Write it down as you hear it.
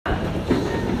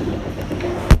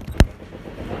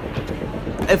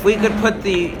if we could put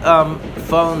the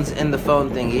phones in the phone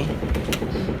thingy,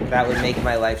 that would make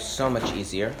my life so much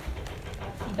easier.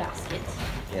 The basket.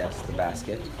 Yes, the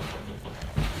basket.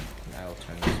 I will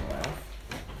turn this one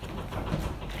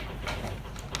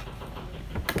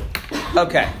off.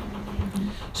 Okay.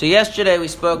 So yesterday we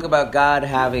spoke about God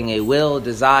having a will,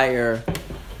 desire,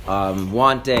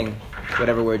 wanting,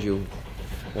 whatever word you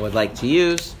would like to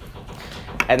use.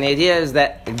 And the idea is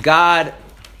that God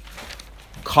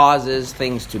causes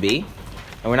things to be.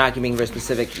 And we're not being very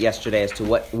specific yesterday as to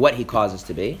what he causes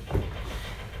to be.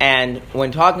 And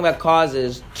when talking about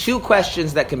causes, two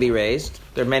questions that can be raised,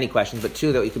 there are many questions, but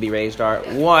two that could be raised are,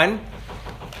 one,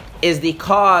 is the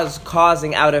cause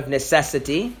causing out of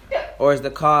necessity, or is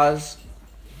the cause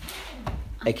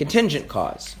a contingent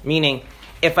cause? Meaning,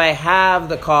 if I have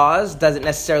the cause, does it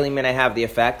necessarily mean I have the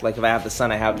effect? Like if I have the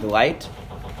sun, I have the light.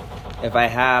 If I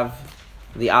have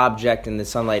the object in the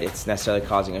sunlight, it's necessarily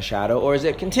causing a shadow. Or is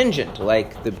it contingent,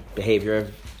 like the behavior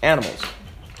of animals?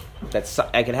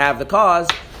 I can have the cause,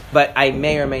 but I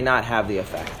may or may not have the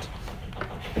effect.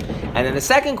 And then the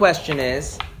second question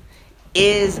is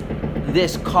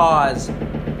this cause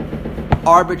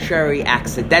arbitrary,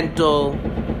 accidental,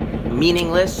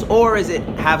 meaningless, or is it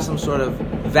have some sort of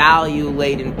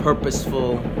value-laden,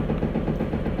 purposeful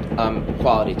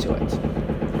quality to it,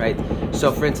 right?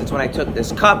 So, for instance, when I took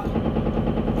this cup,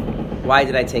 why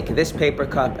did I take this paper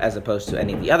cup as opposed to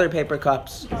any of the other paper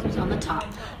cups? Because it was on the top.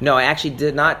 No, I actually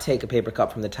did not take a paper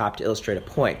cup from the top to illustrate a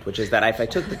point, which is that if I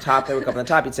took the top paper cup on the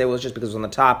top, you'd say, well, it's just because it was on the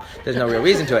top. There's no real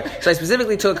reason to it. So I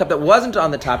specifically took a cup that wasn't on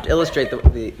the top to illustrate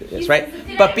this, right?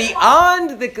 But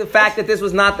beyond the fact that this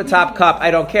was not the top cup,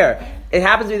 I don't care. It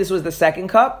happens to be this was the second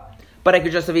cup, but I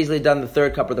could just have easily done the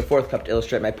third cup or the fourth cup to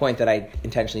illustrate my point that I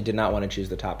intentionally did not want to choose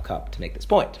the top cup to make this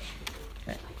point.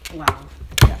 Okay. Wow.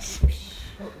 Yes.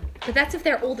 But that's if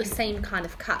they're all the same kind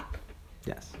of cup.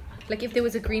 Yes. Like if there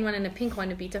was a green one and a pink one,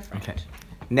 it'd be different. Okay.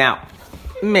 Now,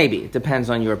 maybe it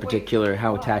depends on your particular,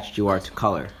 how attached you are to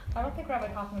color. I don't think Rabbi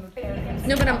Kaufman would care against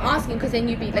No, but I'm asking because then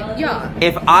you'd be like, yeah.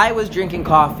 If I was drinking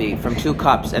coffee from two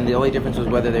cups and the only difference was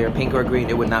whether they were pink or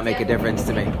green, it would not make a difference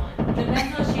to me.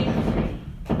 Depends on shade of green.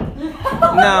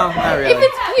 No, not really. If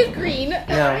it's pure green,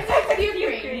 No,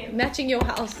 Pure green. matching your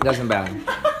house doesn't matter.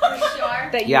 Sure.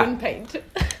 that you Yeah. wouldn't paint.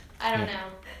 I don't know.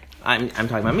 I'm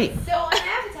talking about me. So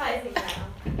unappetizing now.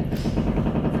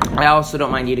 I also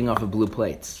don't mind eating off of blue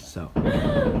plates, so.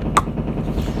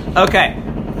 Okay.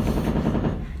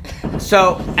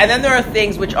 So, and then there are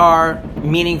things which are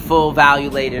meaningful,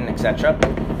 value-laden, etc.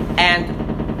 And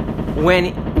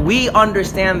when we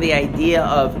understand the idea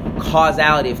of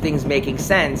causality, of things making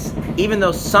sense, even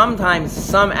though sometimes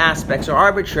some aspects are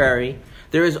arbitrary,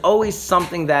 there is always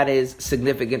something that is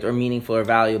significant or meaningful or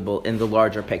valuable in the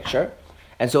larger picture.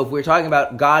 And so if we're talking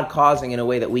about God causing in a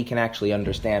way that we can actually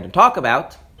understand and talk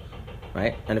about,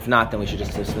 right? And if not, then we should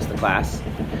just dismiss the class.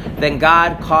 Then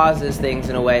God causes things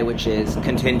in a way which is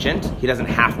contingent. He doesn't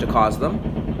have to cause them.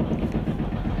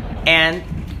 And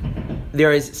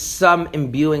there is some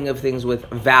imbuing of things with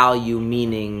value,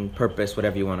 meaning, purpose,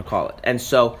 whatever you want to call it. And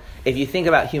so if you think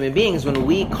about human beings, when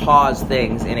we cause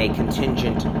things in a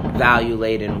contingent,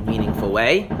 value-laden, meaningful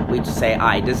way, we just say,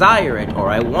 I desire it, or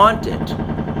I want it,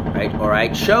 right? Or I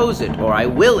chose it, or I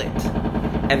will it.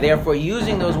 And therefore,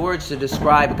 using those words to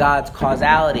describe God's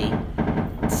causality,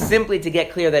 simply to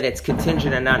get clear that it's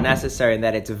contingent and not necessary, and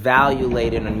that it's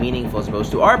value-laden and meaningful as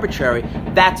opposed to arbitrary,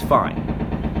 that's fine.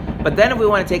 But then if we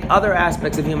want to take other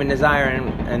aspects of human desire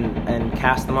and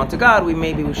cast them onto God, we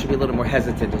should be a little more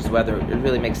hesitant as to whether it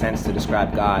really makes sense to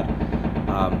describe God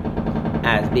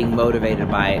as being motivated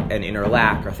by an inner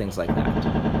lack or things like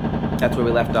that. That's where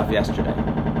we left off yesterday.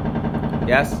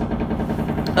 Yes?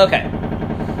 Okay.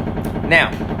 Now,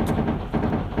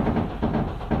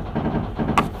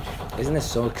 isn't this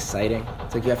so exciting?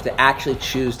 It's like you have to actually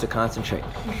choose to concentrate.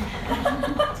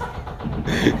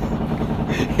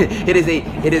 It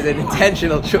is an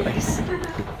intentional choice.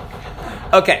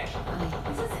 Okay.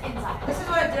 This is inside. This is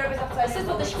what a derb is outside. This is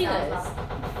what the shkina is.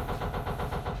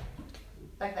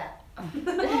 Like that.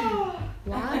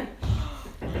 Why?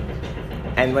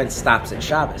 And when it stops at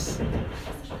Shabbos. I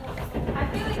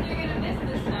feel like you're gonna miss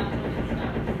this now.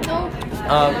 No.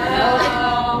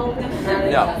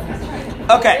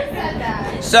 Okay.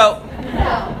 So.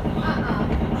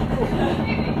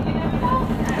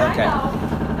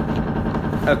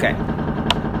 Okay.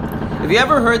 Have you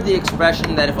ever heard the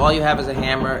expression that if all you have is a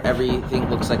hammer, everything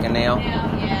looks like a nail?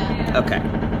 Yeah. Okay.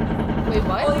 Wait,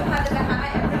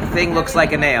 what? Thing looks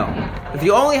like a nail. If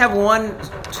you only have one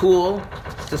tool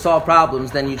to solve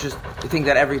problems, then you think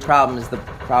that every problem is the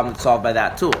problem that's solved by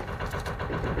that tool.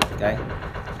 Okay?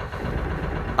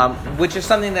 which is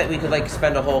something that we could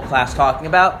spend a whole class talking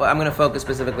about, but I'm going to focus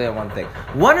specifically on one thing.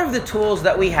 One of the tools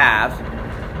that we have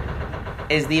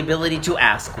is the ability to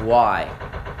ask why.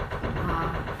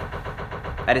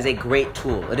 That is a great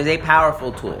tool. It is a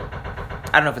powerful tool.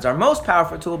 I don't know if it's our most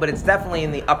powerful tool, but it's definitely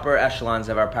in the upper echelons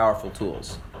of our powerful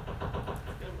tools.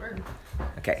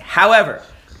 Okay, however,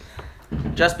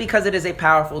 just because it is a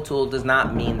powerful tool does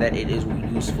not mean that it is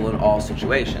useful in all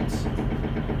situations.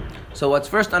 So let's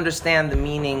first understand the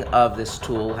meaning of this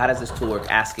tool. How does this tool work?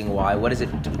 Asking why. What does it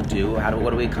do?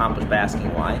 What do we accomplish by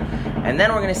asking why? And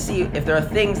then we're going to see if there are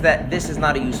things that this is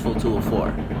not a useful tool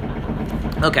for.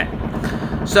 Okay.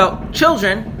 So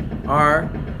children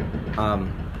are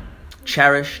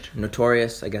cherished,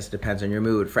 notorious, I guess it depends on your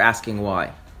mood, for asking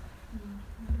why.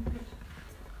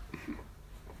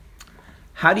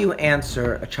 How do you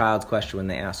answer a child's question when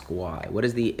they ask why? What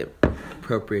is the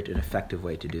appropriate and effective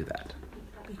way to do that?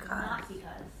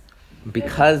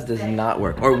 Because does not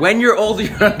work. Or when you're older,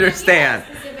 you understand.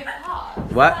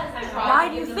 What? Why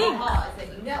do you think?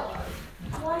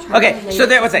 Okay, so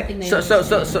there. What's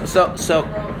that?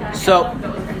 So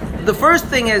the first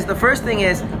thing is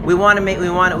we want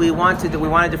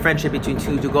to differentiate between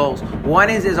two goals. One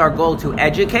is our goal to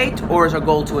educate, or is our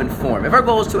goal to inform? If our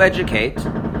goal is to educate,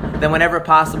 then whenever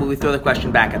possible we throw the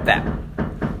question back at them.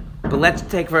 But let's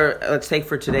take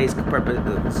for today's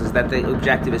purposes that the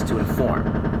objective is to inform.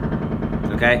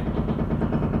 Okay?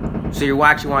 So you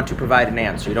actually want to provide an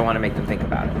answer. You don't want to make them think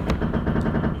about it.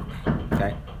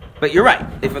 Okay? But you're right.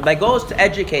 If my goal is to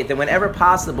educate, then whenever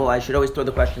possible, I should always throw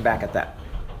the question back at them.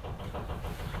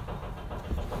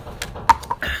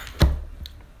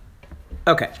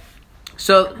 Okay.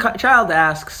 So child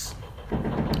asks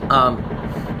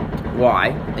why,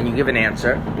 and you give an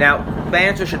answer. Now, the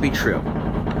answer should be true.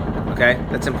 Okay?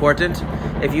 That's important.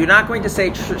 If you're not going to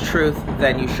say truth,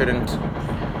 then you shouldn't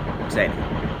say anything.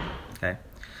 Okay?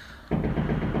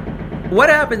 What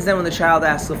happens then when the child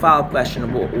asks a follow-up question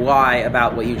of why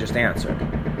about what you just answered?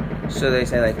 So they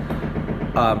say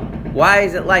why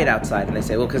is it light outside? And they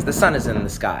say, well, because the sun is in the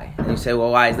sky. And you say,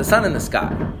 well, why is the sun in the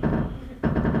sky?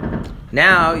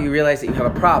 Now you realize that you have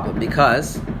a problem,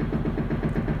 because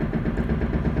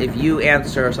if you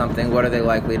answer something, what are they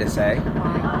likely to say?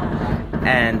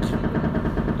 And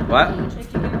what?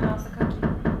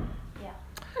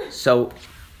 So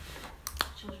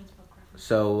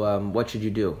what should you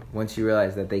do once you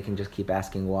realize that they can just keep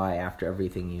asking why after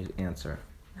everything you answer?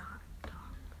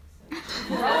 I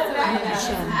don't know.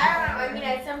 I mean,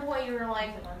 at some point you were like,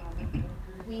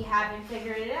 we haven't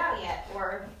figured it out yet,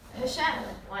 or Hashem,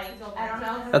 I don't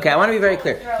know. Okay, I want to be very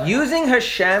clear. Using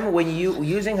Hashem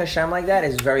like that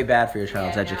is very bad for your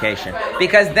child's education.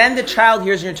 Because then the child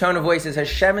hears in your tone of voice is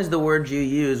Hashem is the word you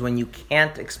use when you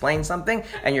can't explain something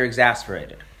and you're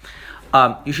exasperated.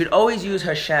 You should always use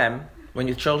Hashem when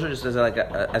your children, just as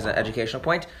an educational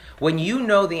point, when you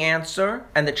know the answer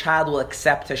and the child will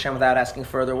accept Hashem without asking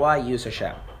further why, use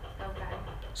Hashem. Okay.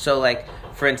 So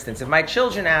for instance, if my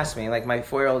children ask me, like my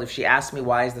 4-year-old, if she asks me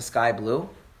why is the sky blue,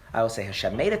 I will say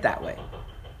Hashem made it that way.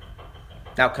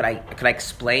 Now, could I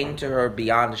explain to her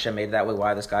beyond Hashem made it that way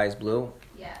why the sky is blue?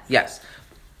 Yes.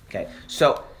 Okay.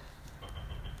 So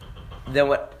then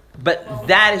what? But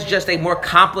that is just a more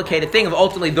complicated thing. Of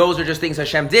ultimately, those are just things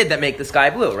Hashem did that make the sky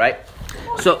blue, right?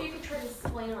 Well, so you could try to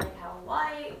explain how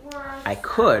light works. I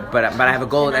could, but I have a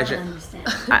goal in educating.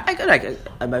 I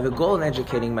have a goal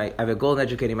in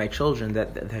educating my children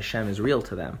that Hashem is real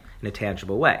to them in a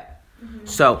tangible way. Mm-hmm.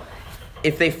 So,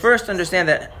 if they first understand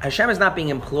that Hashem is not being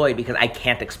employed because I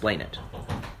can't explain it.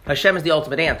 Hashem is the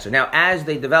ultimate answer. Now, as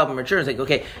they develop and mature, it's like,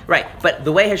 okay, right, but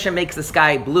the way Hashem makes the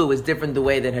sky blue is different the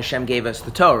way that Hashem gave us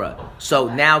the Torah. So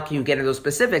now can you get into those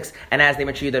specifics? And as they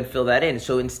mature, you then fill that in.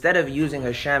 So instead of using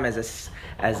Hashem as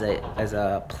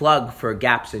a plug for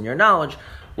gaps in your knowledge,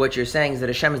 what you're saying is that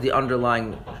Hashem is the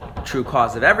underlying true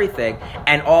cause of everything,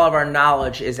 and all of our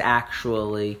knowledge is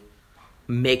actually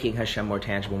making Hashem more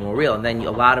tangible, more real. And then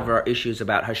a lot of our issues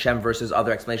about Hashem versus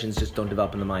other explanations just don't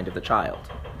develop in the mind of the child.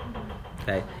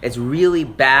 Okay? It's really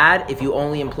bad if you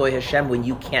only employ Hashem when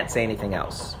you can't say anything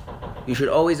else. You should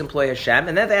always employ Hashem,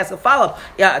 and then they ask a follow-up.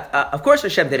 Yeah, of course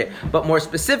Hashem did it, but more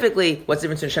specifically, what's the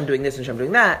difference in Hashem doing this and Hashem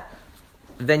doing that?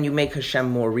 Then you make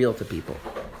Hashem more real to people.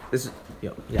 This is,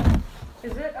 yeah.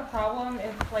 Is it a problem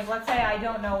if, let's say I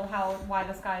don't know why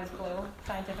the sky is blue,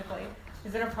 scientifically?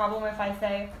 Is it a problem if I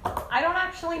say, I don't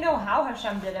actually know how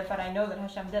Hashem did it, but I know that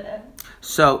Hashem did it?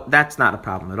 So that's not a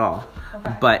problem at all.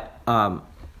 Okay. But,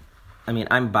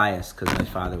 I'm biased because my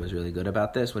father was really good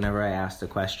about this. Whenever I asked a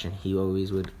question, he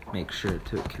always would make sure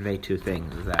to convey two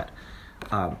things. That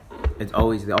it's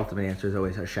always, the ultimate answer is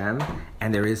always Hashem,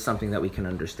 and there is something that we can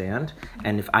understand.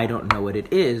 And if I don't know what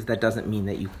it is, that doesn't mean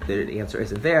that the answer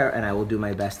isn't there, and I will do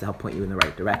my best to help point you in the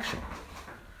right direction.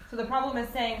 So the problem is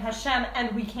saying Hashem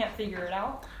and we can't figure it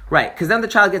out? Right, because then the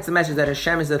child gets the message that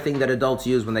Hashem is the thing that adults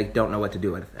use when they don't know what to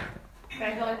do with it. But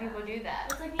I feel like people do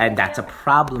that. And that's a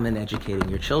problem in educating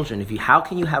your children. How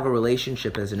can you have a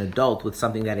relationship as an adult with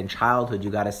something that in childhood you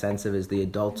got a sense of is the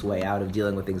adult's way out of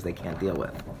dealing with things they can't deal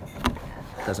with?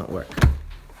 It doesn't work.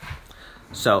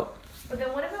 So. But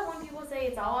then what about when people say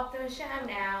it's all up to Hashem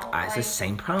now? It's the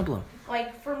same problem.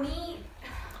 Like for me.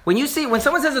 When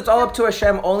someone says it's all up to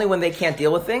Hashem only when they can't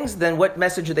deal with things, then what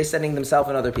message are they sending themselves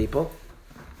and other people?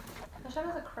 Hashem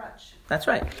is a crutch. That's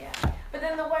right. Yeah. But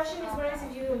then the question is, what if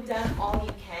you have done all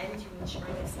you can to ensure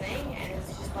this thing, and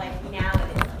it's just like now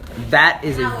it is? That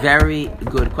is a very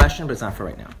good question, but it's not for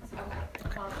right now.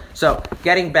 Okay. So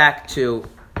getting back to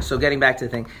the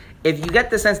thing, if you get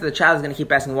the sense that the child is going to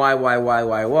keep asking why,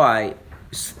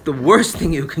 the worst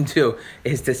thing you can do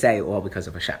is to say, well, because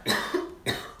of Hashem.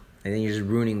 And then you're just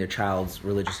ruining their child's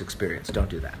religious experience. Don't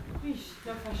do that.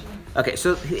 Okay,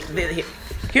 so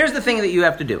here's the thing that you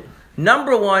have to do.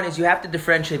 Number one is you have to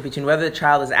differentiate between whether the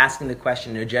child is asking the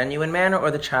question in a genuine manner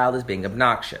or the child is being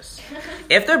obnoxious.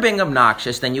 If they're being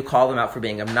obnoxious, then you call them out for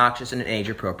being obnoxious in an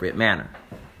age-appropriate manner.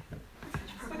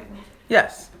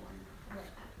 Yes.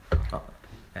 Oh,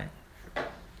 okay.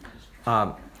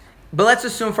 But let's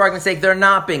assume, for argument's sake, they're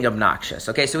not being obnoxious.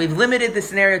 Okay, so we've limited the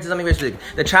scenario to something very specific.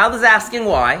 The child is asking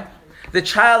why. The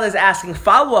child is asking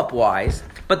follow-up whys,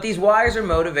 but these whys are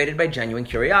motivated by genuine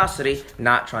curiosity,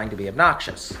 not trying to be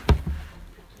obnoxious.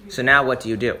 So now what do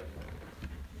you do?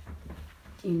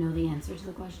 Do you know the answer to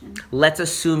the question? Let's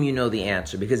assume you know the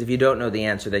answer, because if you don't know the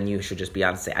answer, then you should just be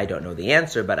honest and say, I don't know the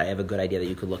answer, but I have a good idea that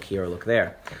you could look here or look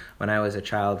there. When I was a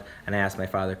child and I asked my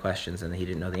father questions and he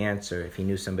didn't know the answer, if he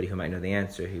knew somebody who might know the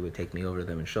answer, he would take me over to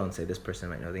them and show and say, this person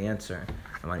might know the answer.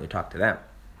 I want you to talk to them.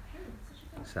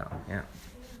 So, yeah.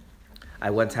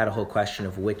 I once had a whole question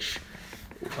of which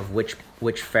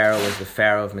pharaoh was the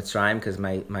pharaoh of Mitzrayim, because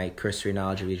my cursory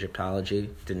knowledge of Egyptology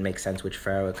didn't make sense which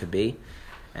pharaoh it could be.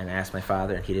 And I asked my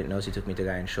father, and he didn't know, so he took me to a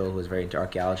guy in Shul who was very into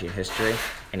archaeology and history,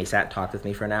 and he sat and talked with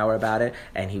me for an hour about it,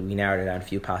 and we narrowed it down a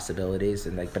few possibilities,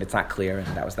 but it's not clear, and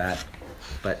that was that.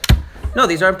 But no,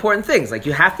 these are important things. Like,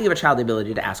 you have to give a child the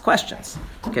ability to ask questions.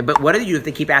 Okay, but what do you do if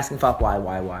they keep asking why?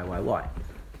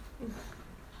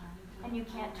 And you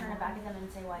can't turn it back at them and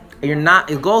say why.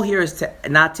 The goal here is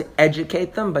not to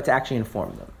educate them, but to actually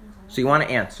inform them. So you want to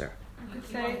answer. You could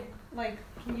say,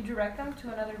 can you direct them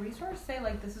to another resource? Say,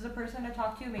 this is a person to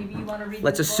talk to. Maybe you want to read.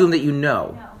 Let's assume that you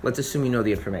know. Let's assume you know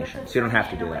the information, so you don't have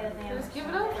to do that. Just give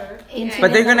it over.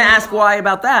 But they're going to ask why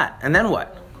about that, and then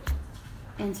what?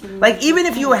 Even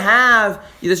if you have,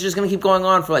 this is just going to keep going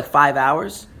on for 5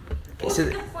 hours.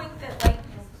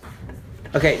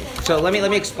 Okay, so let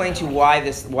me explain to you why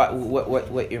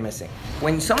what you're missing.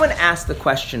 When someone asks the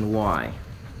question why,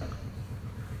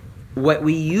 what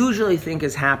we usually think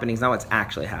is happening is not what's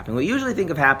actually happening. What we usually think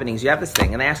of happening is you have this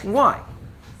thing and they're asking why.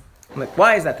 I'm like,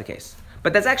 why is that the case?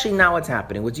 But that's actually not what's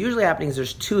happening. What's usually happening is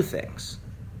there's two things.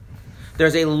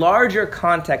 There's a larger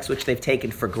context which they've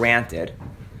taken for granted,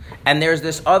 and there's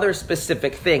this other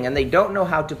specific thing, and they don't know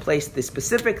how to place the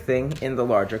specific thing in the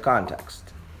larger context.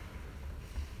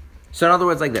 So in other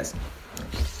words, like this.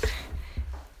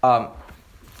 Do you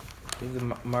have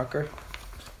the marker?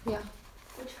 Yeah.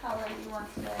 Which color do you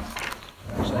want today?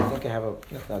 Actually, I think I have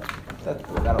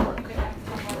that'll work.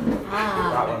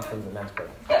 Got one from the men's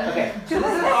program. Okay, so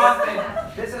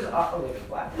this is often,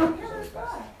 black.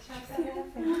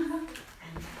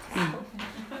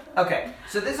 Okay,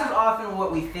 so this is often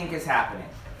what we think is happening.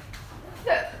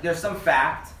 There's some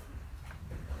fact,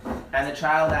 and the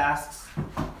child asks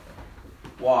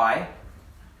why,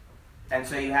 and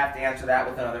so you have to answer that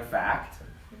with another fact,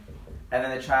 and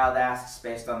then the child asks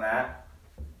based on that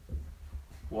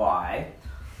why,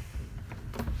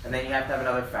 and then you have to have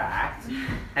another fact,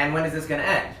 and when is this going to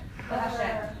end?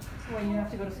 When you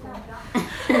have to go to school.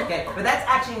 Okay, but that's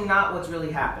actually not what's really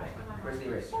happening. Where's the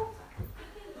eraser?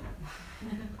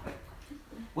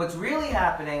 What's really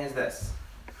happening is this.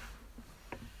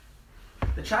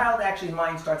 The child actually's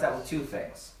mind starts out with two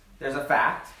things. There's a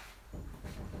fact,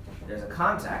 there's a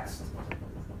context,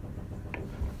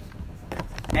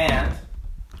 and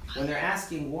when they're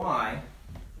asking why,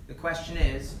 the question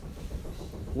is,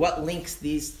 what links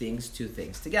these two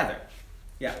things together?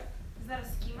 Yeah. Is that a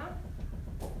schema?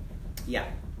 Yeah.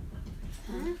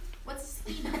 What's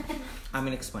a schema? I'm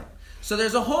going to explain. So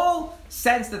there's a whole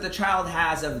sense that the child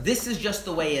has of this is just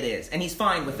the way it is, and he's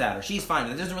fine with that, or she's fine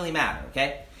with it. It doesn't really matter,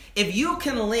 okay? If you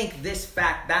can link this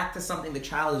fact back to something the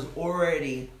child is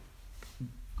already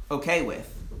okay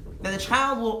with, then the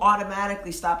child will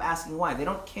automatically stop asking why. They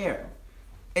don't care.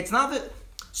 It's not that...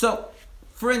 So,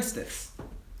 for instance,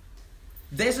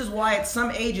 this is why at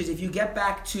some ages, if you get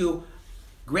back to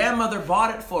grandmother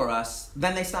bought it for us,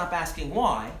 then they stop asking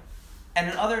why. And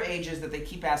in other ages that they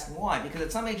keep asking why. Because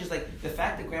at some ages, like, the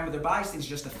fact that grandmother buys things is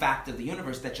just a fact of the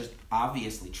universe that's just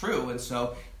obviously true. And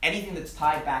so anything that's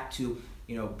tied back to,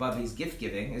 Bubby's gift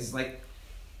giving is like,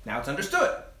 now it's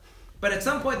understood. But at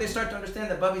some point they start to understand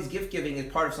that Bubby's gift giving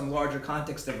is part of some larger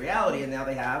context of reality, and now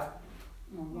they have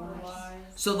why.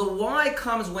 So the why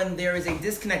comes when there is a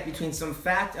disconnect between some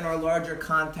fact and our larger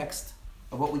context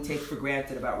of what we take for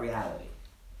granted about reality.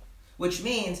 Which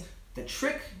means the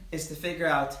trick is to figure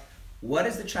out what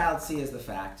does the child see as the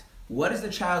fact, what is the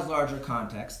child's larger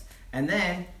context, and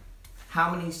then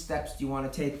how many steps do you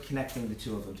want to take connecting the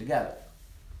two of them together,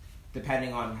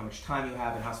 depending on how much time you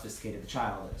have and how sophisticated the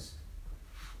child is.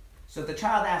 So if the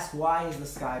child asks, why is the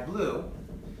sky blue?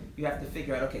 You have to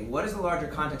figure out, okay, what is the larger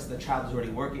context that the child is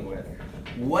already working with?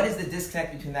 What is the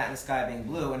disconnect between that and the sky being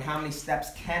blue? And how many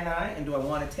steps can I and do I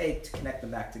want to take to connect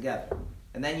them back together?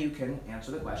 And then you can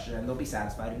answer the question and they'll be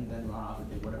satisfied and then they'll have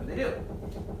to do whatever they do.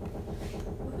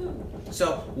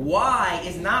 So why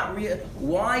is not real.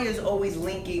 Why is always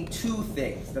linking two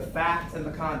things, the fact and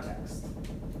the context.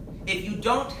 If you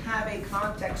don't have a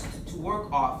context to work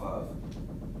off of,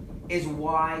 is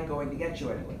why going to get you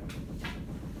anywhere?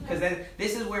 Because then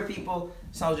this is where people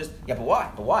just, but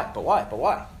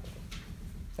why?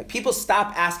 Like people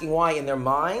stop asking why in their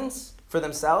minds for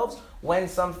themselves when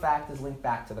some fact is linked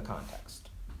back to the context.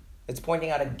 It's pointing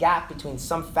out a gap between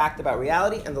some fact about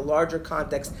reality and the larger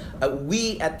context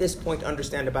we at this point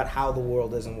understand about how the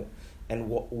world is and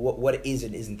what is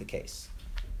and isn't the case.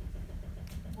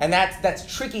 And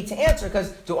that's tricky to answer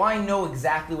because do I know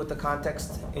exactly what the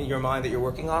context in your mind that you're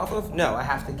working off of? No, I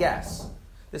have to guess.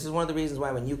 This is one of the reasons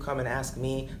why when you come and ask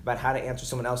me about how to answer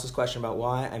someone else's question about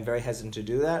why, I'm very hesitant to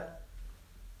do that.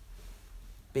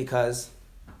 Because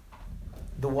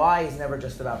the why is never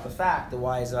just about the fact. The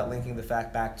why is about linking the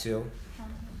fact back to.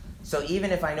 So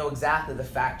even if I know exactly the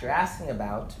fact you're asking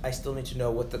about, I still need to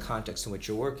know what the context in which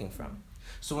you're working from.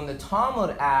 So when the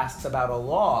Talmud asks about a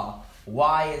law,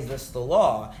 why is this the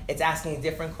law? It's asking a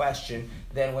different question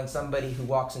than when somebody who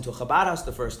walks into a Chabad house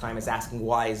the first time is asking,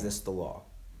 why is this the law?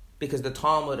 Because the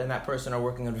Talmud and that person are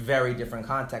working on very different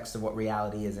contexts of what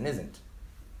reality is and isn't.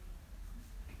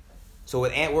 So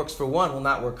what works for one will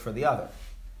not work for the other.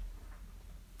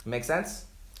 Make sense?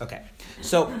 Okay.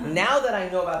 So now that I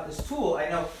know about this tool, I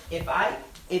know if I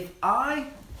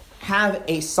have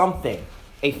a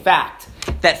fact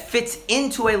that fits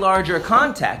into a larger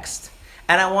context,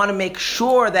 and I want to make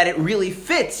sure that it really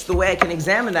fits, the way I can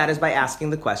examine that is by asking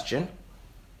the question,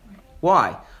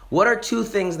 why? What are two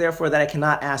things, therefore, that I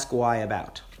cannot ask why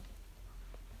about?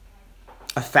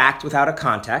 A fact without a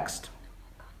context.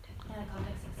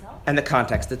 And the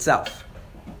context itself.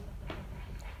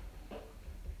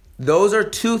 Those are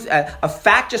two... a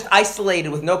fact just isolated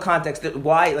with no context.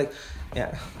 Why?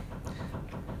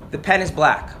 The pen is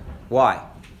black. Why?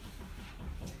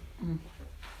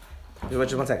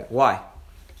 Just 1 second. Why?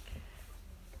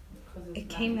 It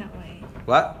came that way.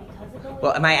 What?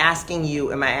 Well, am I asking you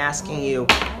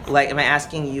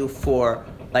for,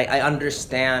 I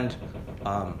understand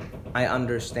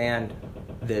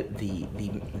the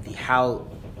how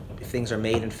things are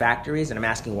made in factories, and I'm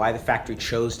asking why the factory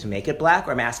chose to make it black,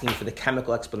 or I'm asking you for the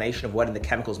chemical explanation of what in the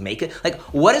chemicals make it?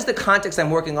 What is the context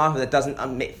I'm working off of that doesn't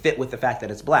fit with the fact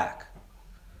that it's black?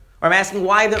 Or I'm asking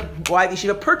why the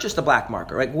yeshiva purchased a black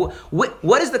marker.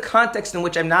 What is the context in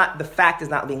which the fact is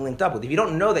not being linked up with? If you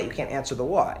don't know that, you can't answer the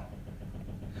why.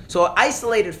 So an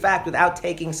isolated fact without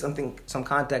taking some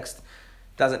context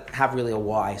doesn't have really a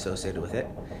why associated with it.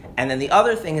 And then the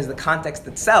other thing is the context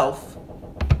itself.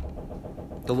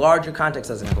 The larger context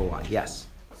doesn't have a why. Yes?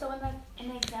 So in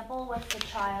the example with the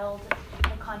child, the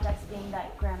context being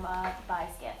that grandma buys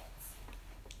gifts,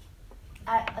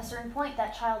 at a certain point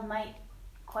that child might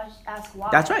ask why.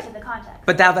 That's right. To the context.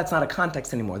 But now that's not a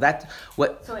context anymore.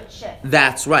 So it shifts.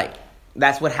 That's right.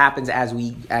 That's what happens as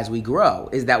we grow,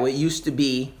 is that what used to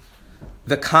be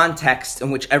the context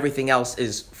in which everything else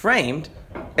is framed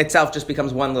itself just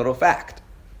becomes one little fact.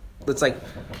 It's like,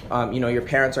 your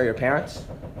parents are your parents.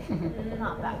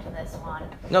 Not back to this one.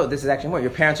 No, this is actually more.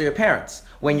 Your parents are your parents.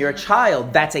 When you're a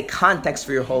child, that's a context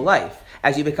for your whole life.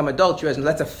 As you become adults, you realize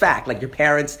that's a fact. Like your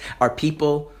parents are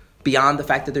people beyond the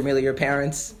fact that they're merely your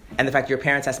parents, and the fact that your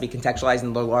parents has to be contextualized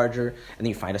in the larger, and then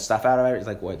you find stuff out of it. It's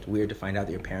like, what? It's weird to find out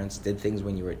that your parents did things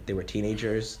when they were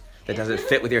teenagers that doesn't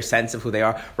fit with your sense of who they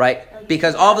are, right? Like,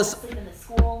 Because all this. sleep in the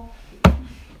school.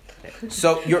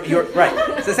 So you're right.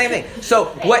 It's the same thing. So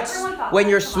when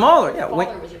you're smaller, yeah.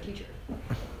 Father was your teacher.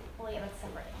 Well, yeah, that's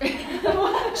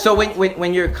separate. So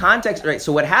when your context, right?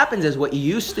 So what happens is what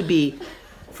used to be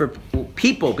for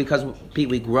people, because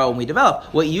we grow and we develop,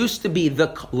 what used to be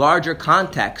the larger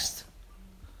context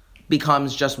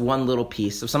becomes just one little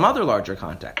piece of some other larger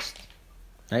context,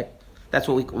 right? That's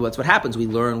what happens. We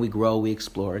learn, we grow, we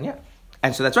explore, and yeah.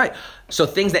 And so that's right. So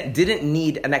things that didn't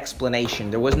need an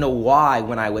explanation, there was no why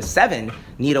when I was 7,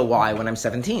 need a why when I'm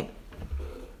 17.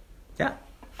 Yeah.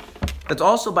 That's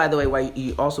also, by the way, why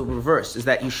you also reverse, is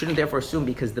that you shouldn't therefore assume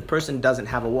because the person doesn't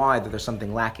have a why that there's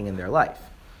something lacking in their life.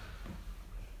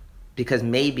 Because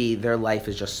maybe their life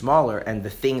is just smaller and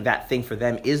that thing for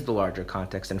them is the larger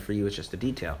context and for you it's just a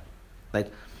detail.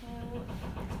 Like,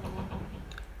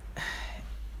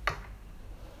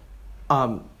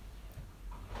 Why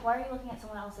are you looking at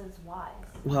someone else's whys?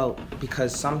 well,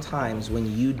 because sometimes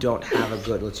when you don't have a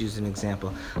good, let's use an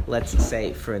example. Let's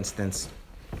say, for instance,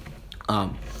 a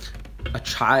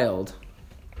child.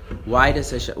 Why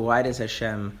does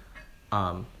Hashem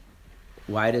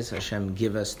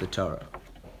give us the Torah?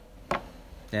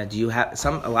 Now, do you have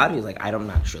a lot of you like, I'm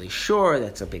not really sure.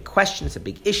 That's a big question. It's a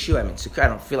big issue. I'm insecure. I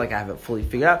don't feel like I have it fully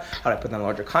figured out. How do I put that in a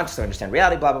larger context? I understand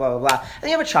reality. Blah blah blah blah blah. And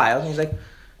you have a child, and he's like,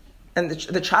 and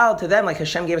the child to them, like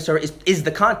Hashem gave us Torah, is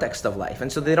the context of life, and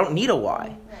so they don't need a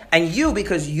why. And you,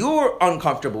 because you're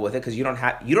uncomfortable with it, because you don't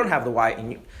have the why,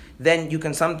 and then you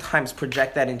can sometimes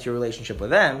project that into your relationship with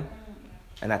them,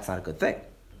 and that's not a good thing.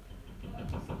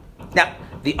 Now,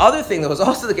 the other thing that was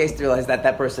also the case to realize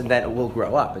that person then will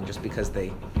grow up, and just because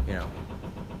they,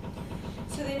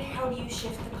 So then how do you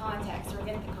shift the context or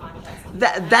get the context?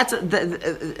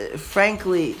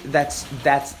 Frankly,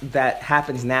 that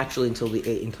happens naturally until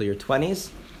your 20s,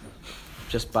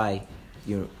 just by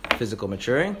your physical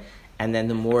maturing, and then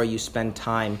the more you spend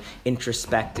time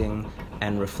introspecting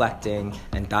and reflecting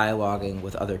and dialoguing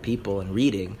with other people and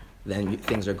reading, then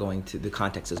the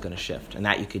context is going to shift, and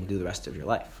that you can do the rest of your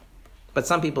life. But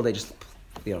some people, they just,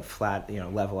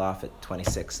 level off at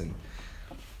 26, and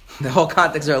the whole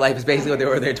context of their life is basically what they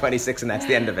were when they were 26, and that's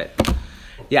the end of it.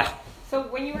 Yeah. So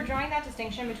when you were drawing that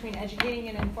distinction between educating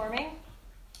and informing,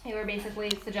 you were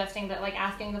basically suggesting that like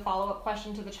asking the follow-up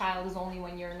question to the child is only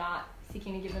when you're not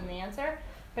seeking to give them the answer.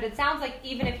 But it sounds like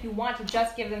even if you want to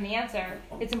just give them the answer,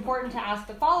 it's important to ask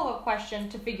the follow-up question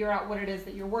to figure out what it is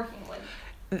that you're working with.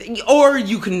 Or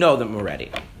you can know them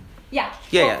already. Yeah.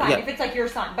 Yeah. If it's like your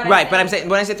son. But I'm saying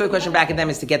when I say throw the question back at them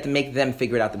is to make them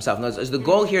figure it out themselves. Is the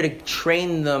goal here to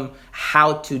train them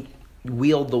how to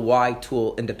wield the why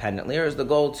tool independently, or is the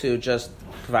goal to just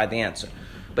provide the answer?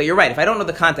 But you're right. If I don't know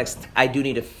the context, I do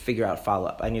need to figure out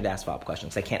follow-up. I need to ask follow-up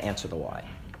questions. I can't answer the why.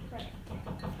 Right.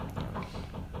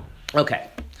 Okay.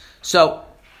 So,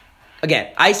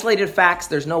 again, isolated facts,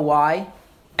 there's no why,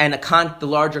 and the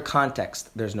larger context,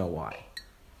 there's no why.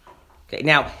 Okay.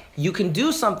 Now, you can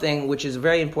do something which is a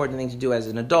very important thing to do as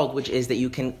an adult, which is that you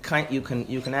can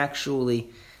actually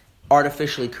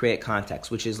artificially create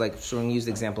context, which is like, so we're going to use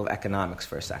the example of economics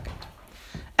for a second.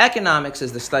 Economics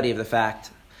is the study of the fact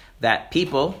that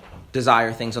people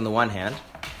desire things on the one hand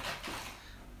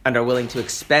and are willing to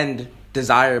expend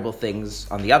desirable things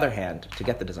on the other hand to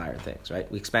get the desired things, right?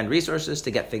 We expend resources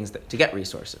to get things to get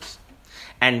resources.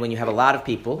 And when you have a lot of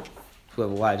people who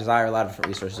desire a lot of different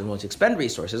resources and willing to expend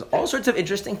resources, all sorts of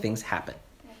interesting things happen.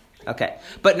 Okay.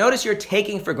 But notice you're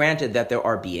taking for granted that there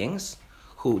are beings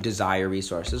who desire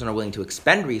resources and are willing to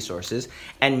expend resources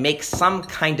and make some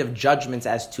kind of judgments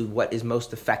as to what is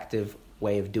most effective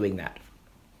way of doing that.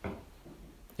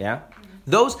 Yeah?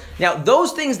 Those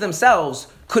things themselves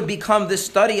could become the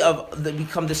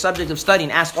subject of study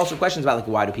and ask also questions about, like,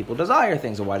 why do people desire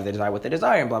things, or why do they desire what they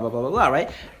desire, and blah, blah, blah, blah, blah,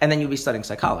 right? And then you'll be studying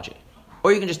psychology.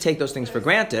 Or you can just take those things for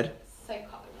granted.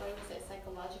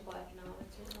 Psychological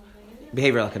economics or something?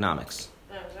 Behavioral economics.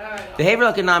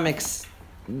 Behavioral economics,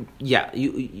 yeah.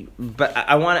 But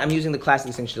I'm using the classic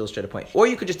distinction to illustrate a point. Or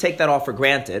you could just take that all for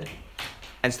granted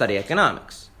and study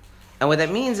economics. And what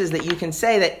that means is that you can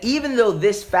say that even though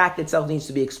this fact itself needs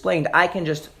to be explained, I can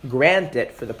just grant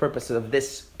it for the purposes of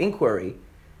this inquiry,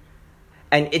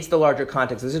 and it's the larger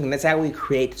context. And that's how we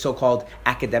create so-called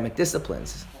academic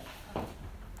disciplines.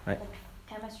 Right?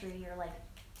 Chemistry, you're like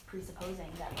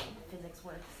presupposing that physics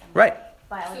works. And right.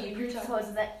 Biology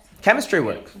presupposes that chemistry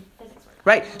works. Physics works.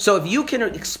 Right. So if you can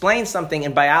explain something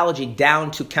in biology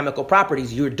down to chemical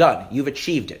properties, you're done. You've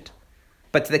achieved it.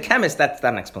 But to the chemist, that's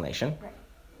not an explanation. Right.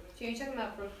 So you're talking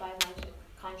about proof by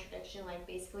contradiction, like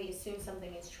basically assume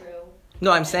something is true.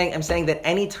 No, I'm saying that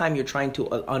anytime you're trying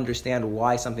to understand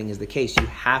why something is the case, you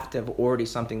have to have already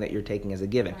something that you're taking as a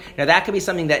given. Now, that could be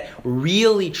something that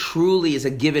really, truly is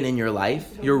a given in your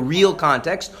life, your real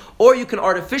context, or you can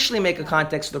artificially make a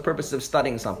context for the purpose of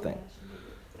studying something.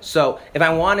 So, if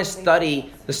I want to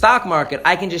study the stock market,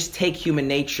 I can just take human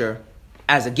nature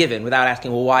as a given without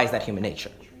asking, well, why is that human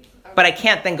nature? But I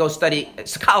can't then go study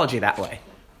psychology that way.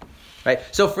 Right?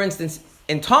 So, for instance,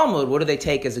 in Talmud, what do they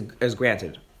take as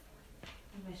granted?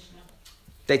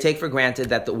 They take for granted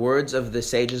that the words of the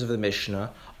sages of the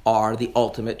Mishnah are the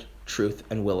ultimate truth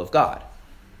and will of God.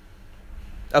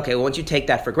 Okay, well, once you take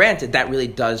that for granted, that really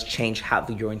does change how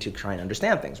you're going to try and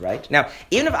understand things, right? Now,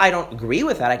 even if I don't agree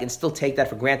with that, I can still take that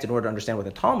for granted in order to understand what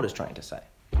the Talmud is trying to say.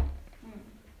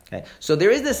 Okay, so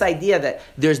there is this idea that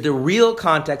there's the real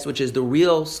context, which is the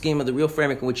real schema, the real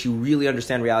framework in which you really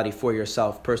understand reality for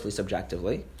yourself, personally,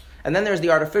 subjectively. And then there's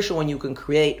the artificial one you can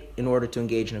create in order to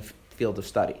engage in a field of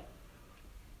study.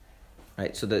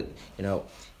 Right, so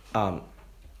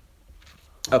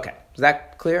okay, is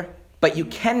that clear? But you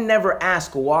can never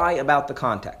ask why about the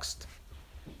context.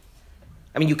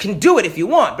 I mean, you can do it if you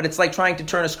want, but it's like trying to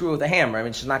turn a screw with a hammer. I mean,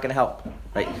 it's just not going to help,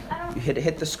 right? You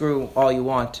hit the screw all you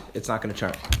want, it's not going to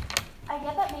turn. I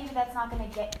get that maybe that's not going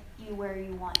to get you where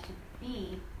you want to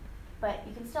be, but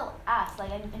you can still ask, like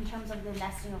in terms of the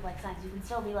nesting of like science, you can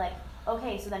still be like,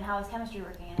 okay, so then how is chemistry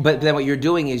working? But then what you're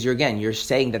doing is you're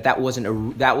saying that that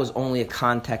was only a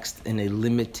context in a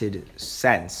limited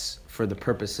sense for the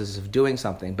purposes of doing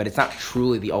something, but it's not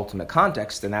truly the ultimate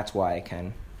context, and that's why I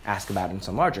can ask about it in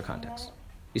some larger context.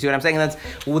 You see what I'm saying? And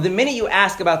the minute you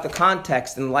ask about the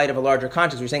context in light of a larger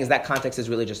context, what you're saying is that context is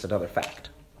really just another fact.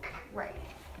 Right.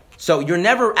 So you're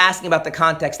never asking about the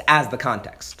context as the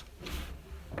context.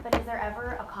 But is there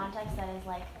ever a context that is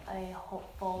like a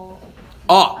hopeful...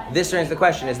 This raises the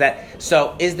question, is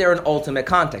there an ultimate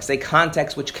context? A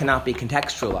context which cannot be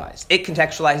contextualized. It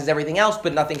contextualizes everything else,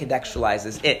 but nothing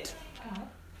contextualizes it.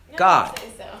 God.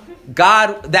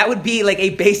 God, that would be like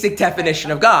a basic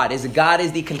definition of God. God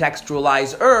is the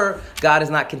contextualizer. God is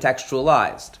not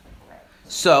contextualized.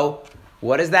 So,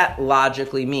 what does that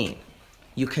logically mean?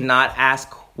 You cannot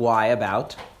ask why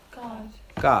about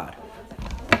God.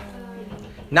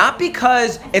 Not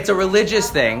because it's a religious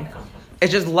thing, it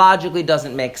just logically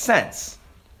doesn't make sense.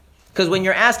 Because when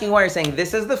you're asking why, you're saying,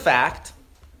 this is the fact,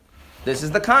 this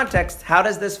is the context, how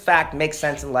does this fact make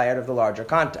sense in light of the larger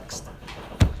context?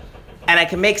 And I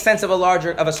can make sense of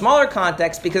a smaller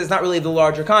context because it's not really the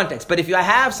larger context. But if you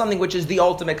have something which is the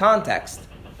ultimate context.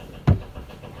 So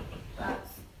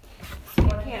you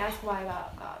can't ask why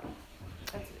about God.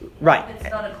 Right. It's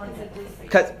not a concept.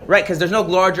 Because there's no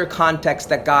larger context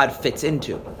that God fits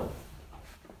into.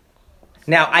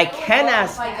 Now, I can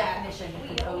ask... By definition,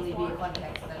 it can only be a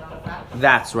context and not a fact.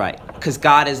 That's right. Because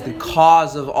God is the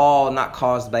cause of all, not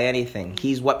caused by anything.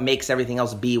 He's what makes everything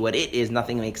else be what it is.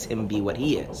 Nothing makes him be what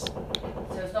he is.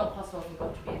 So it's not possible for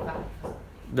God to be a fact.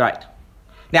 Right.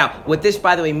 Now, what this,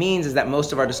 by the way, means is that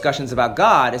most of our discussions about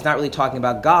God is not really talking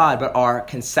about God, but our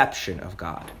conception of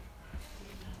God.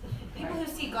 People who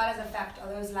see God as a fact, are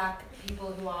those like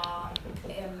people who are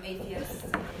atheists?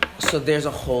 So there's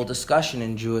a whole discussion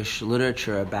in Jewish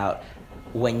literature about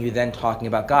when you're then talking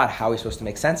about God, how are we supposed to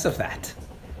make sense of that?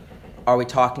 Are we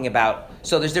talking about...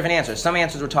 So there's different answers. Some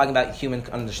answers we're talking about human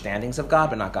understandings of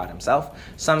God, but not God himself.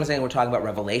 Some things we're talking about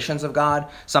revelations of God.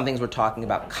 Some things we're talking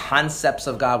about concepts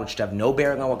of God, which have no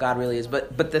bearing on what God really is.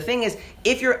 But the thing is,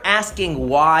 if you're asking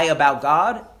why about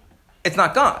God, it's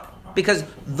not God. Because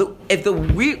if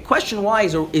the question why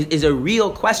is a real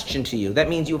question to you, that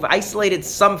means you've isolated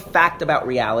some fact about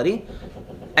reality,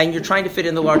 and you're trying to fit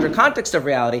in the larger context of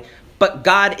reality, but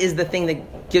God is the thing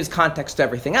that gives context to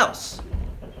everything else.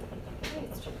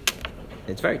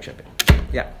 It's very trippy.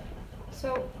 Yeah.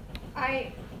 So,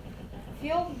 I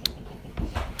feel...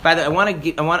 By the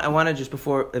way, I want to just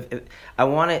before... I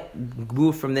want to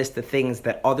move from this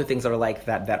to other things that are like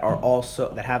that are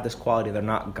also... that have this quality, they're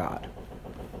not God.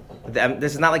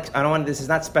 This is not like this is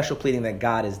not special pleading that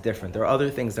God is different. There are other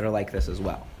things that are like this as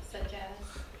well. Such as?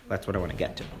 That's what I want to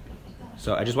get to.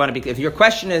 So I just want to be. If your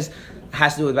question has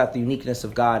to do about the uniqueness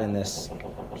of God in this,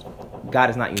 God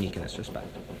is not unique in this respect.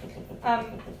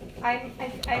 I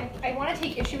want to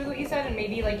take issue with what you said, and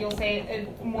maybe you'll say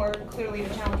it more clearly to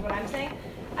challenge what I'm saying.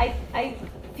 I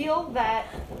feel that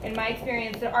in my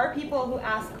experience there are people who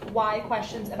ask why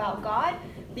questions about God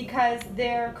because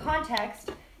their context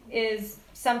is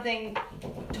something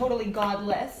totally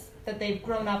godless that they've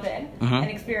grown up in and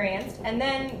experienced, and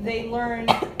then they learn,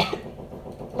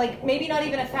 maybe not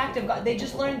even a fact of God, they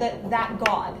just learned that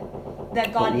God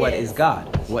What is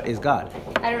God? What is God?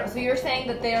 I don't know. So you're saying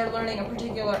that they are learning a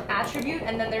particular attribute,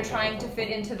 and then they're trying to fit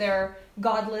into their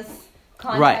godless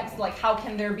context. Like, how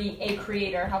can there be a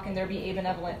creator? How can there be a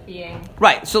benevolent being?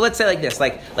 Right. So let's say like this.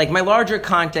 Like my larger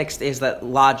context is that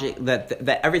logic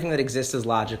that everything that exists is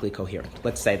logically coherent.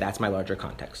 Let's say that's my larger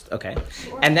context. Okay.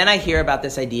 Sure. And then I hear about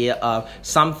this idea of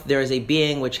there is a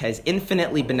being which has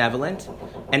infinitely benevolent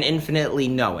and infinitely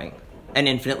knowing and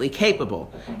infinitely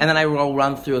capable. And then I will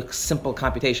run through a simple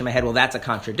computation in my head. Well, that's a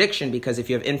contradiction, because if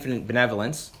you have infinite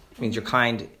benevolence, it means you're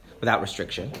kind without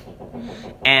restriction,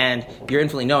 and you're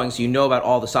infinitely knowing, so you know about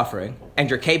all the suffering, and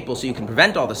you're capable, so you can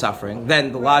prevent all the suffering,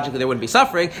 then logically there wouldn't be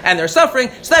suffering, and there's suffering,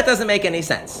 so that doesn't make any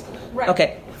sense. Right.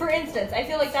 Okay. For instance, I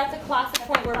feel like that's a classic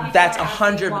point where that's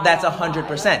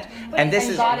 100%. And this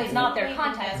is God is not their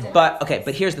context.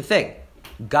 But here's the thing: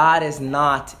 God is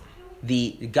not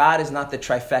the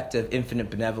trifecta of infinite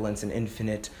benevolence and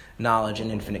infinite knowledge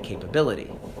and infinite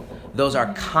capability. Those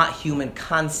are human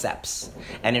concepts.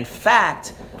 And in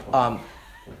fact,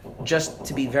 just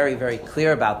to be very, very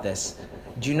clear about this,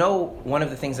 do you know one of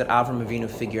the things that Avram Avinu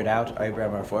figured out,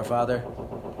 Abraham, our forefather?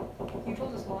 You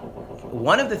told us what?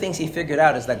 One of the things he figured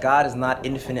out is that God is not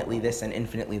infinitely this and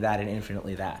infinitely that and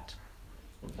infinitely that.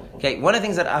 Okay, one of the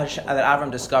things that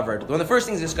Avram discovered, one of the first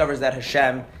things he discovered is that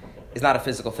Hashem is not a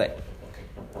physical thing.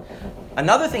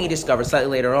 Another thing he discovered slightly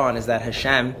later on is that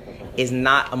Hashem is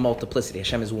not a multiplicity.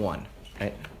 Hashem is one.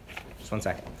 Right? Just 1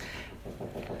 second.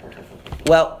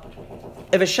 Well,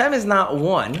 if Hashem is not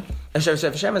one, so if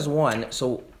Hashem is one,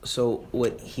 so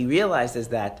what he realized is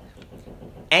that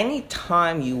any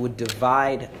time you would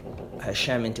divide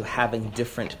Hashem into having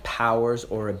different powers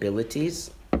or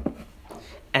abilities,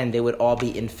 and they would all be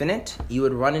infinite, you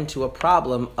would run into a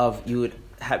problem of,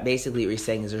 basically what you're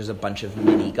saying is there's a bunch of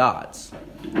mini gods.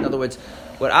 In other words,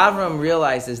 what Avram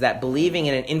realized is that believing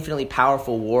in an infinitely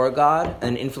powerful war god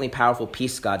and an infinitely powerful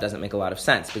peace god doesn't make a lot of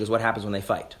sense, because what happens when they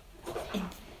fight?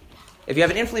 If you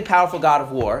have an infinitely powerful god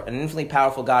of war and an infinitely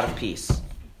powerful god of peace.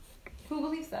 Who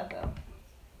believes that, though?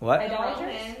 What?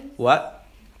 Idolaters? What?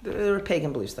 There are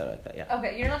pagan beliefs that are like that, yeah.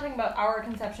 Okay, you're not talking about our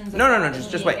conceptions of No,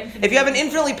 just wait. If you have an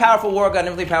infinitely powerful war god and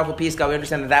an infinitely powerful peace god, we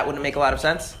understand that wouldn't make a lot of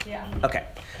sense? Yeah. Okay.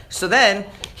 So then,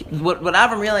 what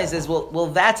Avram realized is, well,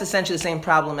 that's essentially the same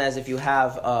problem as if you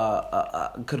have,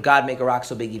 could God make a rock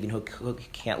so big even who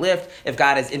can't lift? If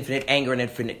God has infinite anger and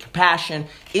infinite compassion,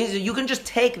 you can just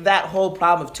take that whole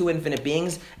problem of two infinite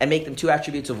beings and make them two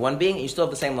attributes of one being, and you still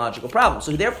have the same logical problem.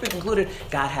 So therefore we concluded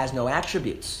God has no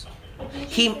attributes.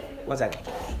 One second.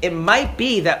 It might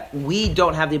be that we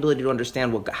don't have the ability to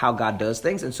understand how God does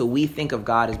things, and so we think of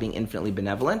God as being infinitely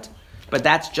benevolent. But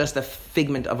that's just a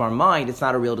figment of our mind. It's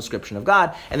not a real description of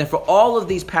God. And therefore, all of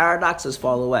these paradoxes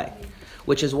fall away.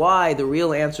 Which is why the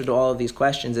real answer to all of these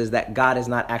questions is that God is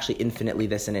not actually infinitely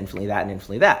this and infinitely that and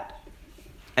infinitely that.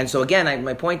 And so again,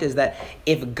 my point is that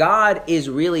if God is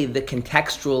really the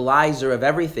contextualizer of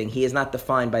everything, he is not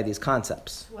defined by these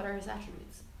concepts. What are his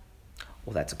attributes?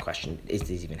 Well, that's a question. Does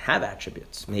he even have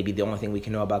attributes? Maybe the only thing we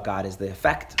can know about God is the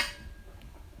effect.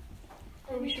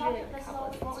 Yeah, but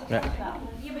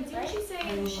didn't you say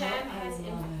Hashem has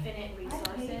infinite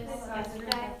resources?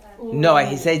 No,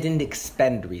 he said he didn't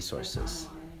expend resources.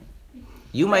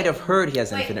 You might have heard he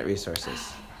has infinite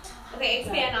resources. Okay,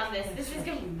 expand on this.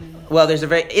 Well, there's a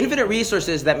very infinite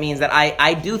resources. That means that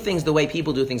I do things the way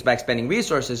people do things by expending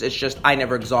resources. It's just I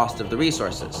never exhaust of the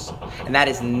resources. And that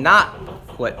is not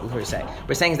what we're saying.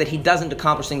 We're saying is that he doesn't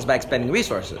accomplish things by expending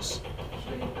resources.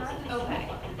 Okay.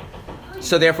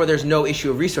 So therefore, there's no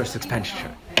issue of resource expenditure.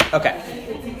 Okay.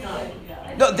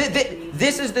 No,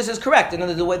 this is correct. And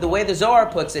the way the Zohar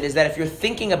puts it is that if you're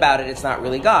thinking about it, it's not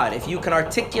really God. If you can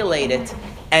articulate it,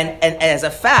 and as a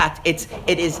fact, it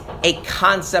is a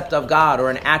concept of God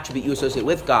or an attribute you associate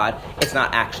with God, it's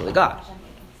not actually God.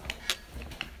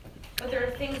 But there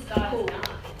are things God is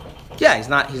not. Yeah,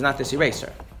 he's not this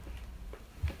eraser.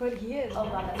 But he is. I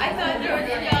thought there was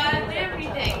a God in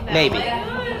everything. Maybe.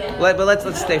 But let's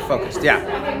stay focused. Yeah.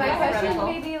 Okay, my question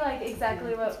may be like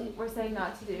exactly what we're saying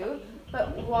not to do,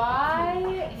 but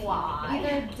why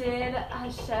either did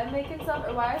Hashem make himself,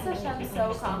 or why is Hashem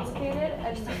so complicated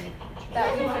and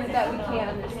that we can't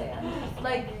understand?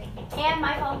 Like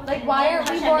why are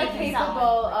we more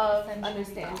capable of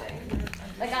understanding?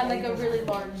 Like on like a really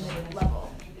large level.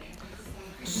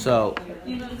 So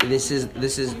this is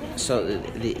so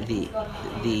the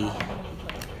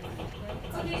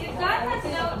If God has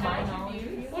no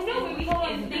attributes, we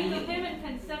can think of him and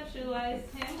conceptualize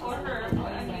him or her.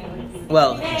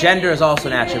 Well, gender is also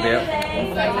an attribute.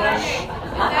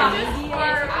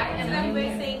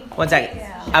 1 second.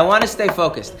 I want to stay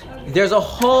focused. There's a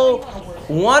whole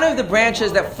one of the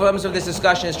branches that forms of this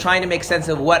discussion is trying to make sense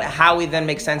of how we then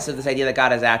make sense of this idea that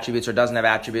God has attributes or doesn't have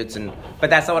attributes, but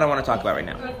that's not what I want to talk about right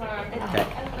now. Okay.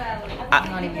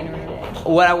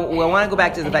 What I want to go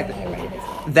back to is the fact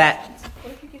that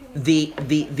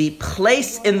the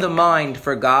place in the mind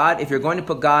for God, if you're going to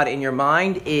put God in your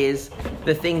mind, is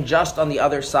the thing just on the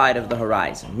other side of the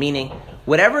horizon. Meaning,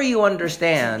 whatever you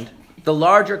understand, the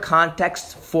larger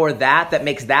context for that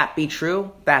makes that be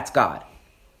true, that's God.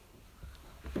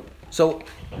 So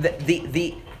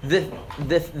the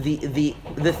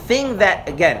thing that,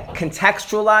 again,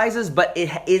 contextualizes, but it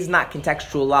is not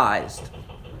contextualized.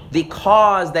 The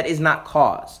cause that is not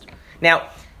caused. Now,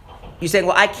 you're saying,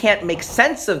 well, I can't make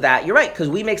sense of that. You're right, because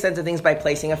we make sense of things by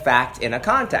placing a fact in a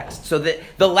context. So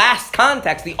the last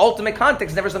context, the ultimate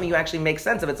context, is never something you actually make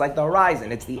sense of. It's like the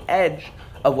horizon. It's the edge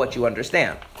of what you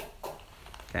understand.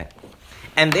 Okay?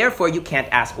 And therefore, you can't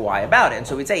ask why about it. And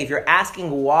so we'd say, if you're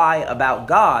asking why about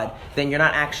God, then you're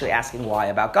not actually asking why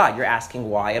about God. You're asking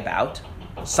why about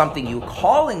something you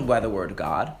calling by the word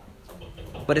God,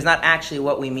 but is not actually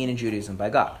what we mean in Judaism by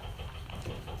God.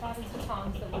 God is the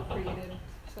tongues that were created,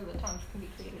 so the tongues can be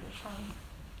created as tongues.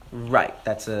 Right,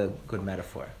 that's a good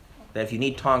metaphor. That if you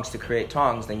need tongues to create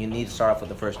tongues, then you need to start off with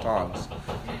the first tongues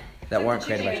that weren't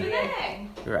created by you.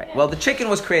 You're right. Well, the chicken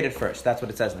was created first. That's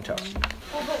what it says in the Torah.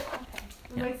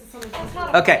 Yeah.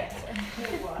 Okay,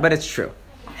 but it's true.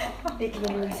 It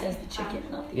literally says the chicken.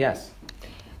 Yes.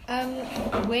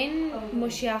 When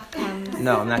Moshiach comes...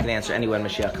 No, I'm not going to answer any when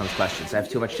Mashiach comes questions. I have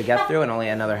too much to get through and only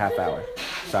another half hour.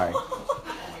 Sorry.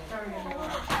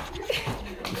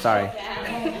 I'm sorry.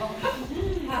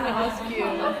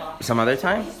 Some other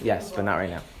time? Yes, but not right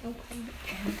now.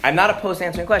 I'm not opposed to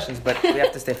answering questions, but we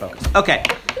have to stay focused. Okay,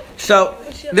 so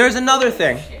there's another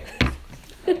thing.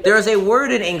 There is a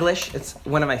word in English, it's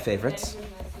one of my favorites.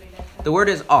 The word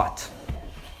is ought.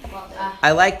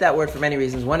 I like that word for many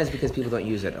reasons. One is because people don't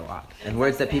use it a lot. And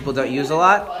words that people don't use a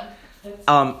lot,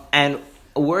 and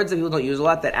words that people don't use a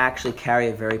lot that actually carry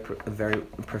a very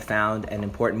profound and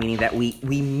important meaning that we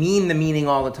mean the meaning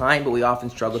all the time, but we often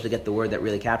struggle to get the word that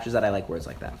really captures that. I like words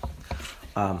like that.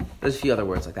 There's a few other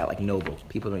words like that, like noble.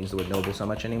 People don't use the word noble so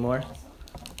much anymore,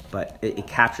 but it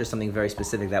captures something very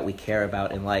specific that we care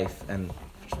about in life, and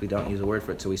we don't use a word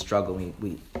for it, so we struggle.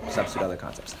 We substitute other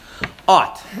concepts.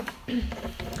 Ought.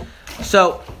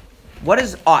 So, what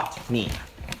does ought mean?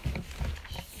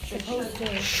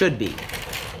 Should be.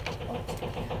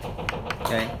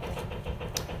 Okay.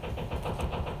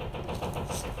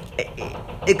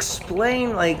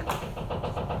 Explain what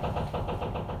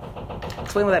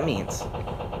that means.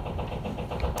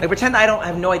 Like, pretend I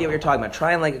have no idea what you're talking about.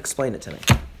 Try and explain it to me.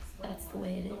 That's the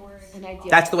way it is.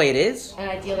 That's the way it is? An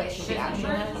ideal that should be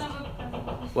actualized.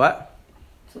 What?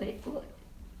 That's the way it would.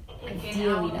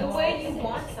 Ideally, the way you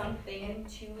want something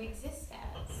to exist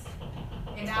as.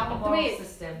 In our moral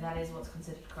system, that is what's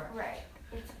considered correct. Right.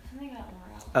 It's something about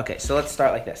morality. Okay, so let's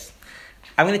start like this.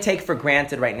 I'm going to take for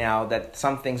granted right now that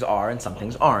some things are and some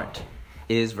things aren't.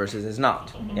 Is versus is not.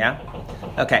 Mm-hmm. Yeah?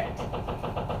 Okay.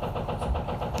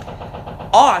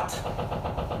 Ought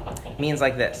means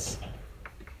like this.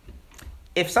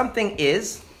 If something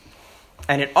is,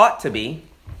 and it ought to be,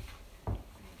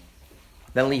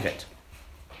 then leave it.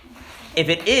 If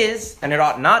it is, and it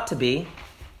ought not to be,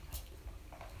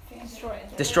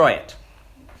 destroy it.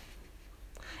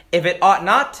 If it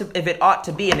ought to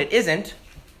be and it isn't,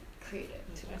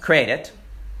 create it.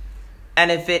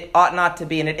 And if it ought not to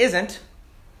be and it isn't,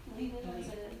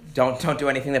 don't do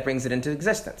anything that brings it into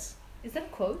existence. Is that a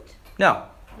quote? No,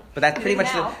 but that's pretty much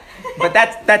but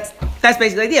that's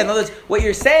basically the idea. In other words, what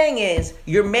you're saying is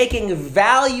you're making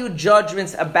value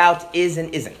judgments about is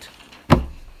and isn't.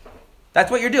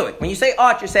 That's what you're doing. When you say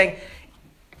ought, you're saying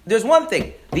there's one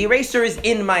thing. The eraser is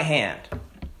in my hand.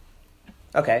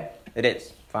 Okay, it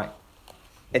is. Fine.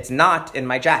 It's not in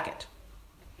my jacket.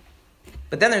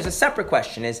 But then there's a separate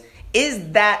question: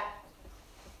 should that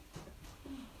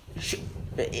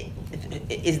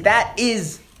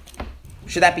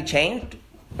be changed?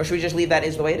 Or should we just leave that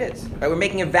is the way it is? Right? We're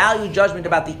making a value judgment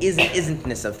about the is and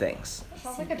isn't-ness of things.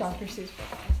 Sounds like a Dr. Seuss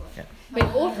book. Yeah. Wait,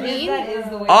 ought mean?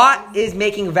 Ought is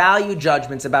making value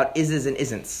judgments about is and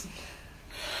isn'ts.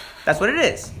 That's what it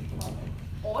is.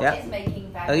 Ought is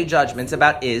making value judgments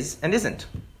about is and isn't.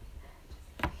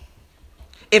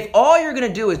 If all you're going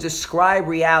to do is describe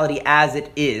reality as it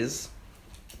is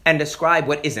and describe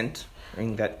what isn't,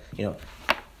 meaning that,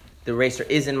 the eraser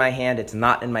is in my hand, it's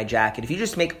not in my jacket. If you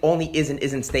just make only is and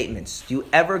isn't statements, do you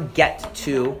ever get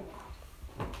to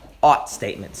ought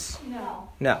statements?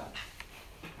 No.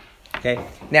 Okay.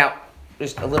 Now,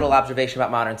 just a little observation about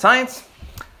modern science.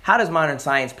 How does modern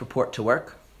science purport to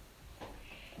work?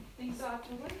 Something's ought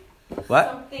to win. What?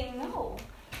 Something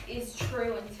is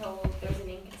true until there's an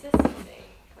inconsistency,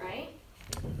 right?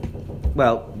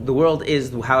 Well, the world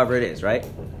is however it is, right?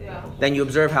 Yeah. Then you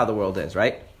observe how the world is,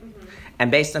 right? And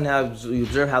based on how you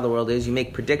observe how the world is, you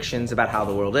make predictions about how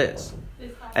the world is.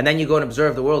 And then you go and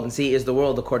observe the world and see, is the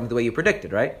world according to the way you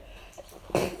predicted, right?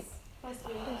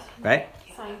 Right?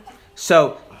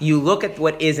 So you look at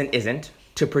what is and isn't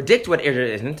to predict what is or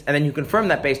isn't, and then you confirm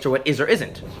that based on what is or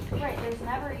isn't. Right,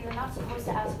 you're not supposed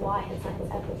to ask why in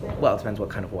science ever. Well, it depends what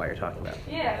kind of why you're talking about.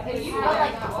 Yeah. It's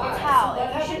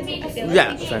how. You shouldn't be just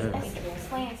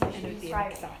explaining something, you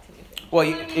describe it. Well,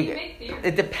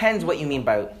 it depends what you mean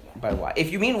by why.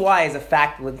 If you mean why as a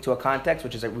fact linked to a context,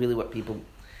 which is really what people...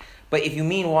 But if you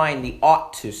mean why in the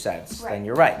ought to sense, then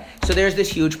you're right. So there's this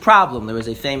huge problem. There was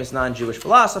a famous non-Jewish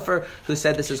philosopher who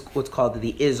said this is what's called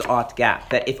the is-ought gap.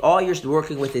 That if all you're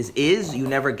working with is, you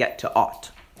never get to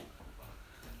ought.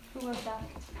 Who wrote that?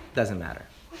 Doesn't matter.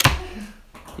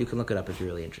 You can look it up if you're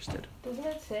really interested. Doesn't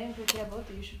it say in Pirkei Avot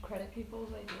that you should credit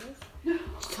people's ideas?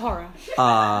 Torah.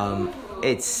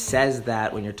 It says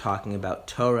that when you're talking about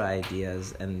Torah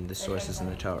ideas and the sources in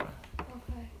the Torah.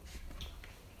 Okay.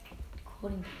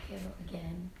 Quoting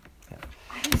again.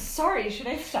 I'm sorry, should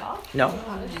I stop? No?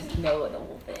 Just know the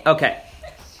whole thing. Okay.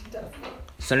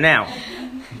 So now,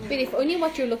 But if only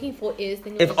what you're looking for is,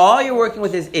 then if all you're working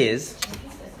with is,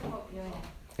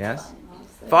 yes?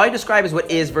 If all you describe is what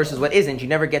is versus what isn't, you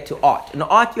never get to ought. In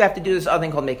ought, you have to do this other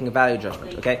thing called making a value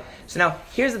judgment, okay? So now,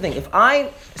 here's the thing. If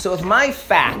my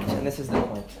fact, and this is the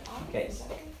point, okay,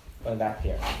 going back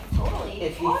here.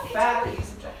 If the fact,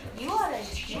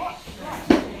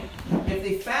 if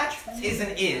the fact is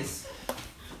an is,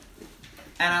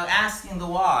 and I'm asking the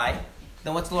why,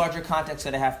 then what's the larger context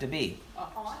that it have to be?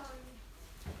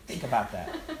 Think about that.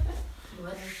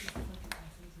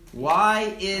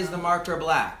 Why is the marker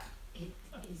black?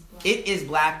 It is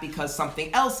black because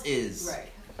something else is.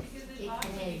 Right.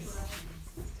 It is.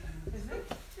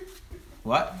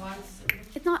 What?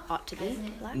 it's not ought to be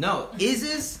black. No,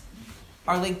 ises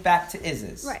are linked back to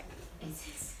ises. Right.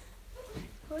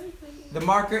 The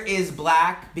marker is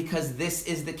black because this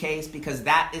is the case, because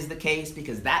that is the case,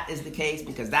 because that is the case,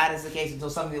 because that is the case, until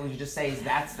something that we just say is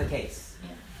that's the case.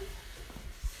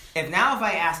 If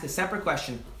I ask a separate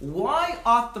question, why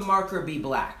ought the marker be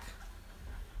black?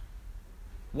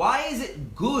 Why is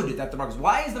it good that the marker is?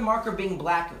 Why is the marker being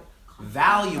black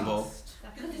valuable?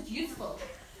 Because it's useful.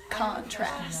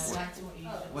 Contrast.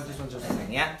 What this one's just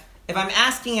saying, yeah? If I'm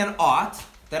asking an ought,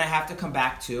 then I have to come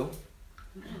back to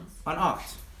an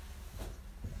ought.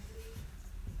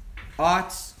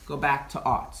 Oughts go back to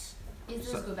oughts.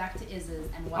 Ises go back to ises,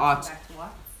 and Oughts. what go back to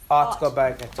what? Oughts go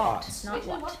back to oughts. Not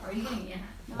what. Are you getting it?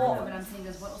 No, but I'm saying,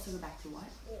 does what also go back to what?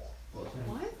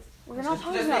 What? We're not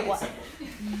talking Just about make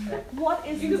what. What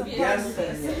isn't a part of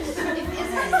this?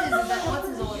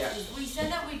 We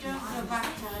said that we don't go back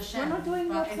to Hashem. We're not doing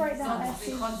but what's right now. it's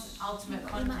not the ultimate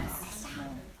context.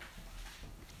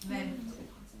 Then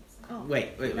Wait.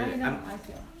 I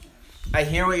feel. I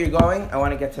hear where you're going. I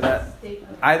want to get to that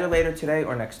either later today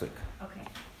or next week. Okay.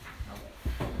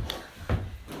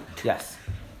 Yes.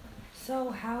 So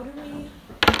how do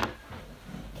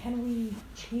can we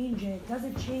change it? Does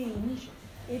it change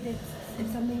if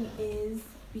something is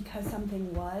because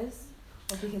something was,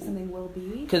 or because something will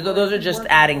be? Because those are just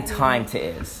adding time to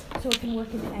is. So it can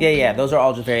work in any. Yeah. Those are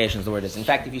all just variations of the word is. In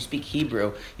fact, if you speak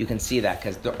Hebrew, you can see that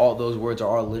because all those words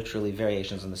are all literally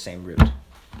variations on the same root.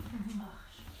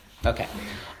 Okay.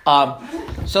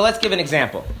 So let's give an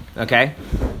example. Okay.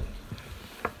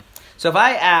 So if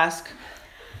I ask,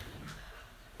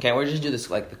 okay, we're just do this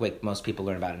like the way most people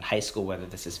learn about it in high school. Whether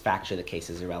this is factually the case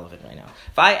is irrelevant right now.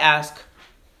 If I ask,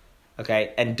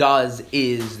 okay, and does,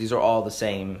 is, these are all the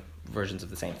same versions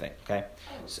of the same thing. Okay.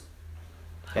 So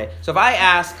if I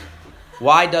ask,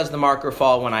 why does the marker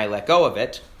fall when I let go of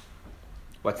it?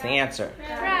 What's the answer?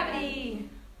 Gravity.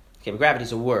 Okay, but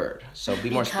gravity's a word, so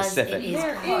be more specific. The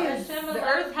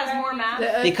Earth has more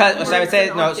mass. Because I would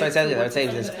say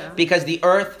this. Because the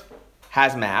Earth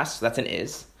has mass, that's an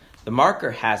is. The marker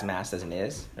has mass, that's an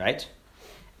is, right?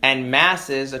 And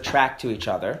masses attract to each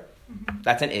other,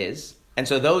 that's an is. And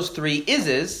so those three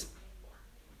ises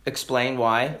explain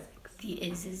why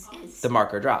the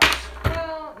marker drops.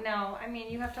 Well, no. I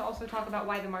mean, you have to also talk about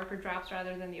why the marker drops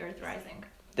rather than the Earth rising.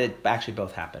 They actually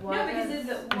both happen. No, because it's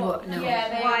No.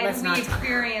 Why do we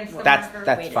experience the That's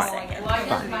marker fine. falling in? why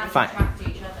does mass attract to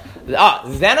each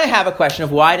other? Then I have a question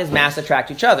of why does mass attract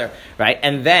each other, right?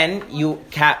 And then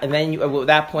at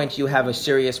that point you have a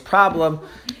serious problem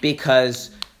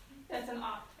because That's an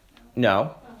ought.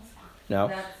 no,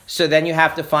 No. So then you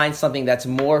have to find something that's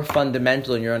more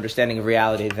fundamental in your understanding of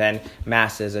reality than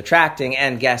mass is attracting.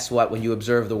 And guess what? When you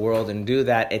observe the world and do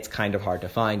that, it's kind of hard to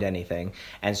find anything.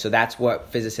 And so that's what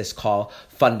physicists call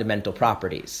fundamental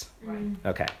properties. Right.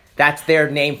 Okay. That's their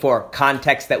name for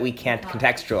context that we can't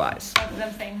contextualize. That's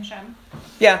them saying Hashem.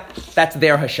 Yeah, that's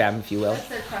their Hashem, if you will.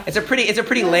 It's a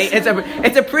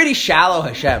pretty shallow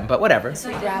Hashem, but whatever.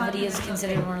 So gravity is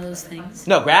considered one of those things.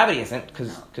 No, gravity isn't,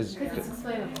 because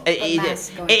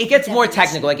it gets more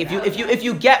technical. Like if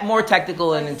you get more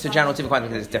technical and into general theory of quantum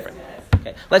mechanics, it's different.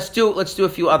 Okay, let's do a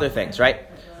few other things, right?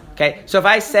 Okay, so if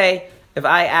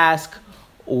I ask,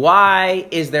 why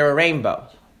is there a rainbow?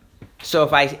 So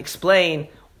if I explain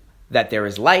that there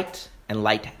is light, and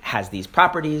light has these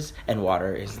properties, and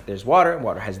there's water, and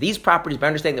water has these properties. By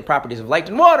understanding the properties of light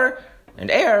and water and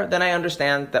air, then I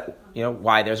understand that,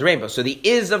 why there's a rainbow. So the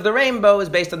is of the rainbow is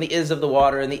based on the is of the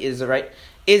water, and the is, right?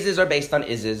 Is are based on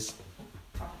is.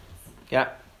 Yeah?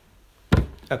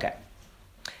 Okay.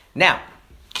 Now,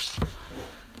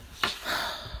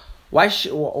 why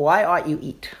ought you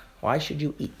eat? Why should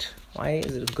you eat? Why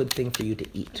is it a good thing for you to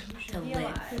eat? To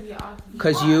live.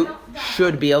 Because you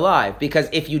should be alive. Because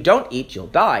if you don't eat, you'll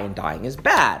die, and dying is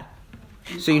bad.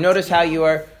 So you notice how you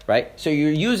are, right? So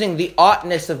you're using the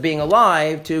oughtness of being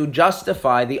alive to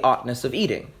justify the oughtness of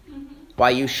eating.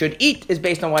 Why you should eat is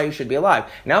based on why you should be alive.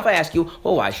 Now if I ask you,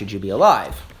 well, why should you be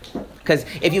alive? Because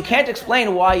if you can't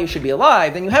explain why you should be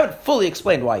alive, then you haven't fully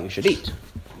explained why you should eat.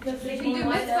 Because they do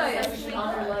mitzvahs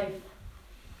on life.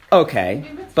 Okay,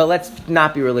 but let's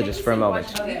not be religious for a moment.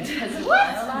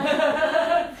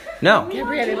 No.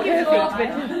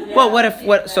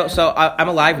 Well, so I'm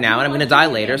alive now and I'm going to die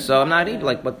later, so I'm not eating.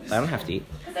 I don't have to eat.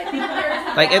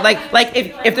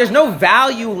 If there's no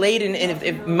value laden, and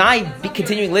if my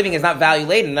continuing living is not value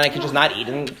laden, then I can just not eat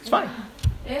and it's fine.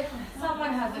 If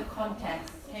someone has a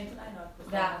context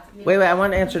that... Wait, I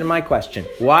want to answer to my question.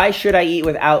 Why should I eat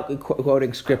without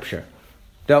quoting scripture?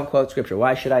 Don't quote scripture.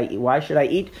 Why should I eat? Why should I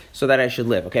eat? So that I should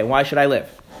live. Okay, why should I live?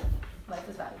 Life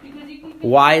is valuable.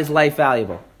 Why is life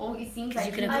valuable? Oh, it seems like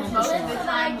you can accomplish a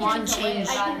lot. You can change.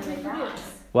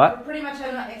 What? We're pretty much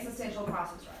in an existential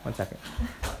process, right? 1 second.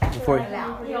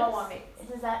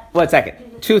 One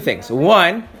second. Two things.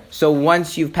 One, so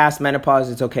once you've passed menopause,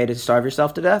 it's okay to starve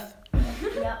yourself to death?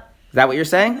 Is that what you're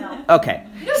saying? No. Okay.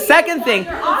 Second thing,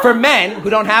 for men who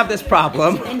don't have this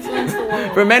problem,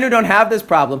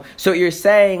 so what you're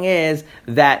saying is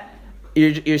that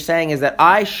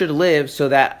I should live so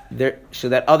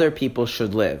that other people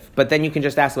should live. But then you can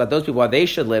just ask about those people why they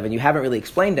should live, and you haven't really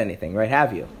explained anything, right?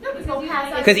 Have you?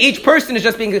 Because each person is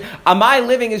just being. My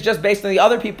living is just based on the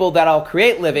other people that I'll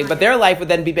create living, but their life would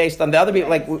then be based on the other people.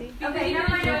 Like. Okay, never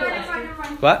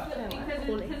mind. What?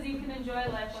 Because you can enjoy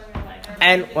life while you're alive.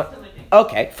 And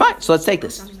okay, fine. So let's take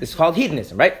this. This is called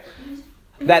hedonism, right?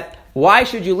 That why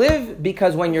should you live?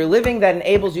 Because when you're living, that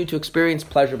enables you to experience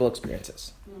pleasurable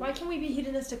experiences. Why can we be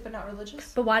hedonistic but not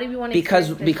religious? But why do we want to?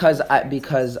 Because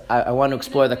I want to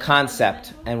explore the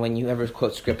concept, and when you ever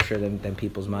quote scripture, then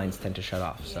people's minds tend to shut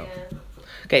off. So,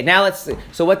 okay, now let's see.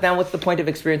 So what's the point of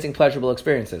experiencing pleasurable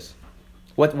experiences?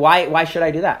 Why should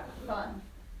I do that? fun.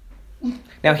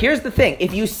 Now here's the thing: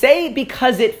 if you say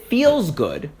because it feels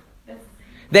good,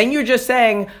 then you're just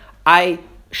saying I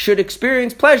should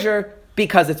experience pleasure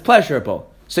because it's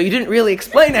pleasurable. So you didn't really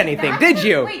explain anything, did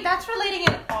you? Wait, that's relating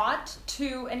an ought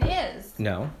to an is.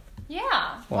 No.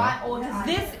 Yeah. Why?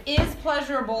 This is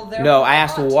pleasurable. No, I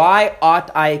asked why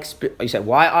ought I you said,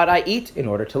 why ought I eat? In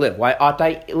order to live. Why ought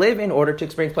I live? In order to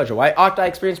experience pleasure. Why ought I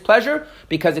experience pleasure?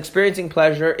 Because experiencing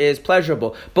pleasure is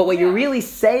pleasurable. But what you're really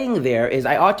saying there is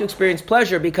I ought to experience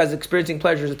pleasure because experiencing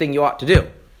pleasure is a thing you ought to do.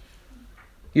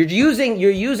 You're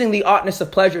using the oughtness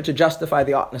of pleasure to justify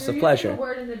the oughtness of pleasure. The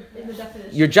word in the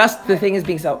definition. The thing is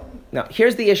being so. Now,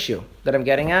 here's the issue that I'm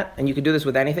getting at, and you can do this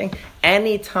with anything.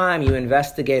 Anytime you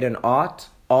investigate an ought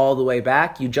all the way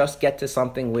back, you just get to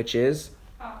something which is,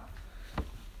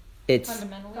 it's,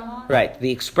 right,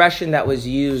 the expression that was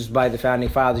used by the founding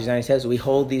fathers of the United States, we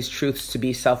hold these truths to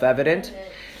be self-evident.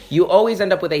 You always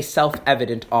end up with a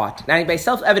self-evident ought. Now, by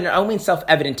self-evident, I don't mean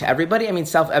self-evident to everybody, I mean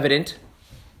self-evident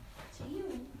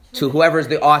to whoever's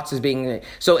the oughts is being.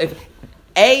 So if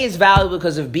A is valuable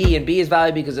because of B and B is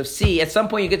valuable because of C, at some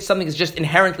point you get something that's just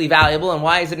inherently valuable. And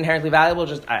why is it inherently valuable?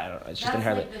 Just, I don't know, it's just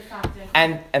inherently.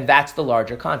 Like and that's the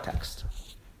larger context.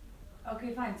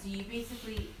 Okay, fine. So you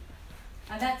basically,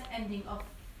 and that's ending up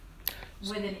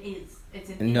with an is. It's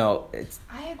an no, is. it's.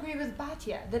 I agree with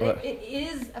Batya that it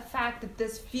is a fact that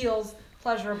this feels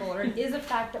pleasurable, or it is a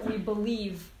fact that we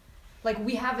believe Like,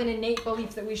 we have an innate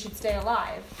belief that we should stay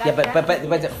alive. But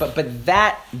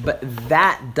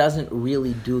that doesn't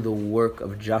really do the work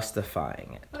of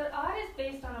justifying it. But art is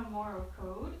based on a moral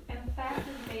code, and fact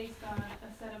is based on a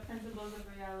set of principles of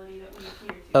reality that we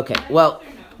adhere to. Okay, well,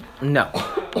 no.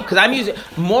 Because I'm using...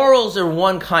 Morals are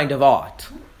one kind of art.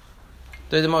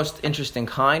 They're the most interesting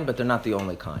kind, but they're not the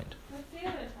only kind. What's the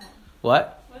other kind?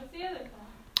 What? What's the other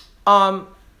kind?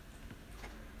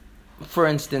 For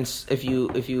instance, if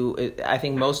you, I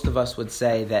think most of us would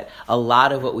say that a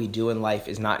lot of what we do in life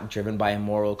is not driven by a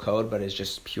moral code, but is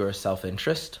just pure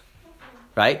self-interest,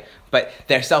 right? But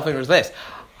their self-interest is,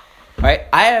 right?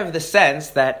 I have the sense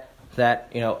that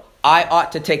I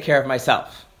ought to take care of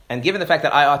myself. And given the fact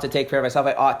that I ought to take care of myself,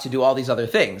 I ought to do all these other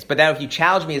things. But now if you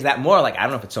challenge me, is that moral? Like, I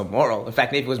don't know if it's so moral. In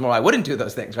fact, maybe if it was moral, I wouldn't do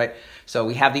those things, right? So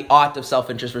we have the ought of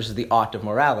self-interest versus the ought of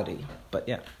morality. But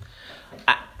yeah.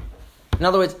 In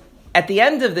other words, at the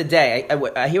end of the day,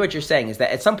 I hear what you're saying, is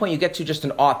that at some point you get to just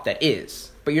an ought that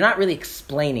is. But you're not really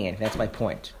explaining it. That's my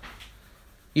point.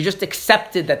 You just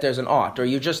accepted that there's an ought, or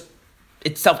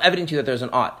it's self-evident to you that there's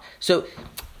an ought. So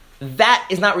that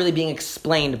is not really being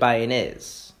explained by an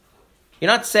is.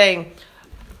 You're not saying,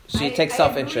 so you take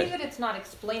self-interest. I agree that it's not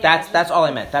explained. That's all I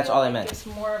meant. That's all I meant. It's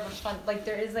more of a fun, like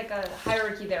there is like a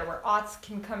hierarchy there where oughts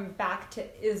can come back to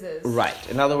ises. Right.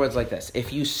 In other words, like this.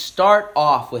 If you start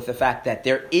off with the fact that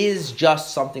there is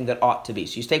just something that ought to be.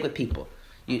 So you stay with people.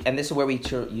 And this is where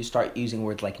you start using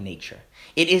words like nature.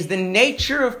 It is the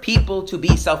nature of people to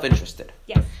be self-interested.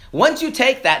 Yes. Once you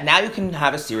take that, now you can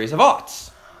have a series of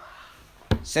oughts.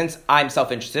 Since I'm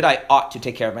self-interested, I ought to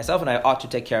take care of myself, and I ought to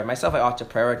take care of myself. I ought to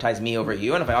prioritize me over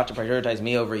you, and if I ought to prioritize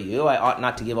me over you, I ought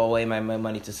not to give away my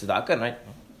money to tzedakah, right?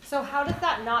 So how does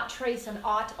that not trace an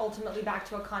ought ultimately back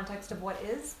to a context of what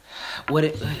is?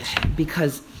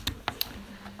 Because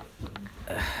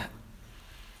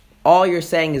all you're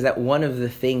saying is that one of the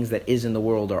things that is in the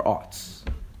world are oughts.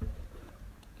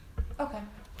 Okay.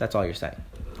 That's all you're saying.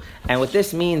 And what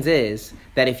this means is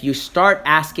that if you start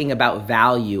asking about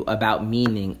value, about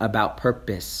meaning, about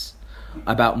purpose,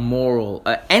 about moral,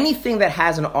 anything that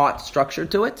has an ought structure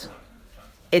to it,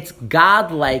 it's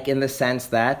godlike in the sense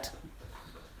that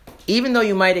even though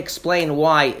you might explain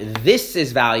why this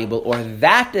is valuable or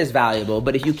that is valuable,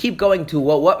 but if you keep going to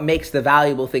what makes the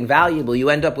valuable thing valuable,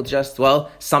 you end up with just,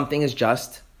 something is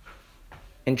just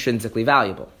intrinsically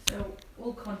valuable. So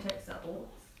all contexts are oughts?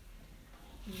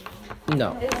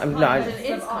 No.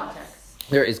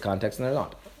 There is context and there's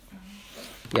not.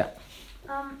 Yeah.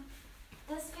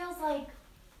 This feels like,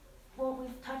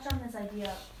 we've touched on this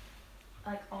idea,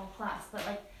 like all class, but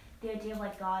like the idea of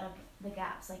like God of the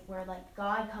gaps, like where like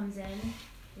God comes in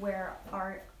where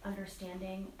our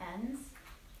understanding ends.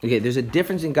 Okay, there's a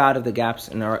difference in God of the gaps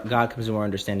and our God comes in where our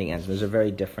understanding ends. Those are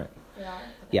very different. They are? Okay.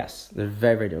 Yes, they're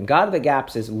very, very different. God of the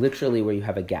gaps is literally where you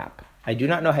have a gap. I do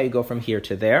not know how you go from here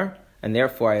to there. And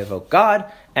therefore I evoke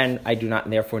God, and I do not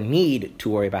therefore need to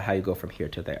worry about how you go from here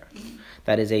to there.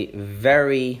 That is a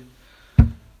very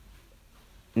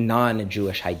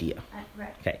non-Jewish idea.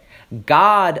 Right. Okay.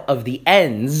 God of the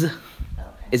ends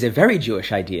is a very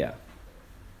Jewish idea.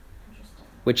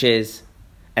 Which is,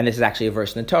 and this is actually a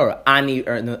verse in the Torah, Ani,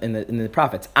 or in the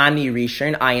prophets, Ani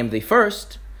Rishon, I am the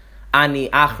first, Ani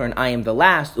Achron, I am the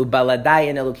last, Ubaladai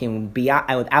and Elokim,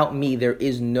 without me there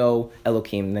is no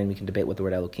Elokim. And then we can debate what the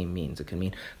word Elokim means. It can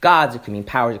mean gods, it can mean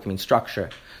powers, it can mean structure.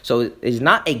 So it is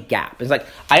not a gap. It's like,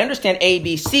 I understand A,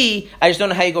 B, C, I just don't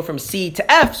know how you go from C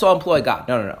to F, so I'll employ God.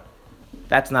 No.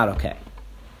 That's not okay.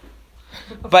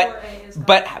 But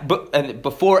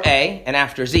before A and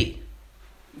after Z.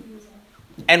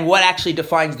 And what actually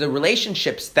defines the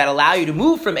relationships that allow you to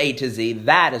move from A to Z,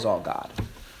 that is all God.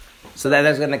 So that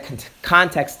is going to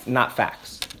context, not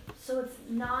facts. So it's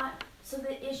not. So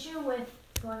the issue with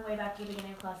going way back to the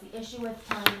beginning of class, the issue with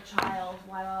telling the child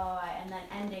why, and then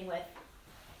ending with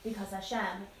because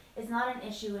Hashem is not an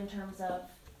issue in terms of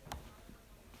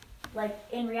like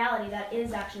in reality that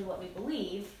is actually what we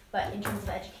believe, but in terms of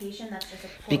education, that's just a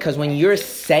because when you're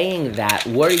saying that,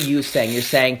 what are you saying? You're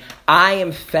saying I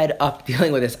am fed up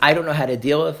dealing with this. I don't know how to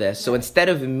deal with this. So instead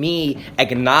of me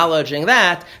acknowledging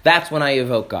that, that's when I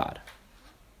evoke God.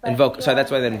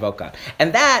 That's why they invoke God.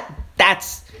 And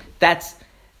that's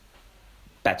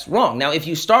wrong. Now, if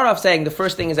you start off saying the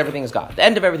first thing is everything is God, the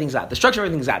end of everything is God, the structure of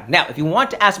everything is God. Now, if you want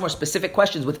to ask more specific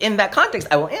questions within that context,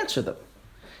 I will answer them.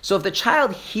 So if the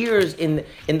child hears in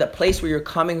the place where you're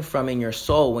coming from in your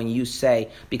soul when you say,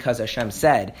 because Hashem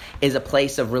said, is a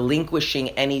place of relinquishing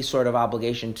any sort of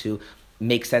obligation to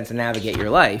make sense and navigate your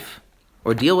life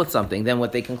or deal with something, then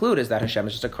what they conclude is that Hashem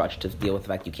is just a crutch to deal with the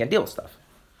fact you can't deal with stuff.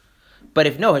 But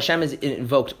if no, Hashem is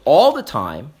invoked all the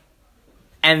time,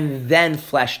 and then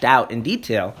fleshed out in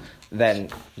detail, then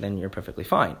you're perfectly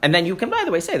fine. And then you can, by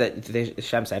the way, say that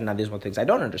Hashem said, now these are one things I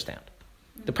don't understand.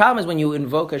 The problem is when you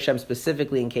invoke Hashem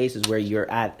specifically in cases where you're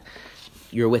at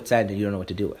your wit's end and you don't know what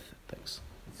to do with things.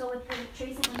 So with the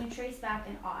tracing, when you trace back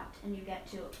an ought and you get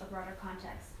to a broader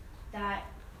context, that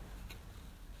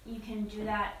you can do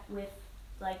that with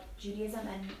like Judaism,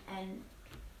 and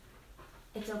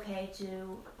it's okay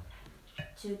to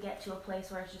get to a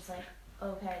place where it's just like,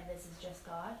 okay, this is just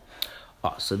God.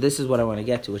 Oh, so this is what I want to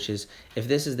get to, which is, if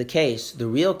this is the case, the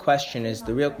real question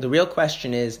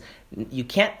is you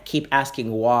can't keep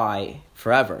asking why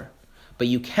forever, but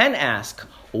you can ask,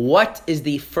 what is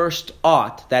the first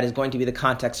ought that is going to be the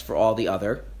context for all the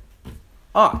other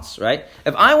oughts, right?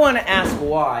 If I want to ask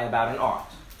why about an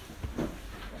ought,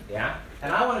 yeah,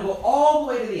 and I want to go all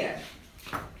the way to the end.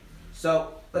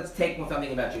 So let's take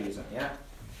something about Judaism, yeah?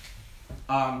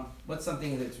 What's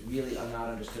something that's really not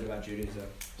understood about Judaism?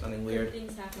 Something weird?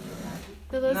 Things happen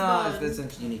The lesbos. No,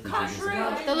 it's unique to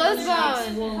Judaism. The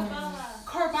lesbos.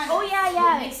 Oh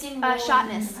yeah,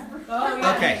 shotness.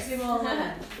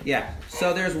 Okay. Yeah.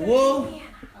 So there's wool.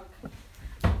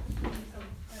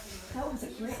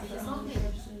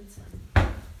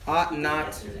 Ought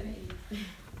not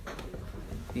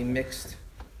be mixed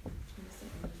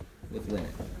with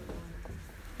linen.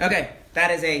 Okay,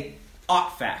 that is a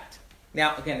ought fact.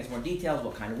 Now, again, there's more details.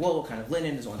 What kind of wool, what kind of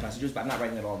linen, there's only passages, but I'm not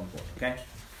writing that all in the book, okay?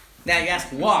 Now, you ask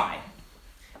why.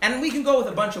 And we can go with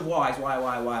a bunch of whys.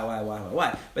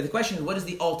 Why? But the question is, what is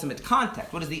the ultimate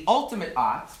context? What is the ultimate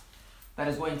ought that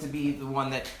is going to be the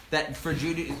one that for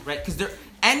Judaism, right? Because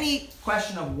any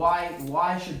question of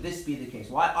why should this be the case?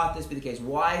 Why ought this be the case?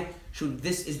 Why should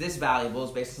is this valuable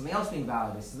is based on something else being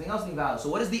valuable, something else being valuable. So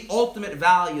what is the ultimate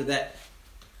value that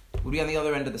would be on the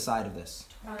other end of the side of this?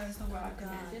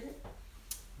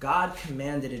 God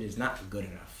commanded it is not good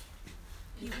enough.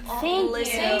 Thank you.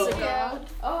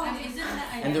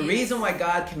 And the reason why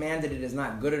God commanded it is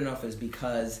not good enough is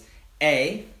because,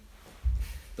 A,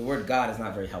 the word God is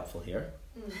not very helpful here.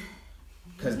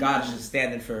 Because God is just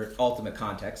standing for ultimate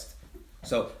context.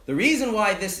 So the reason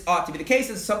why this ought to be the case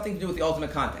is something to do with the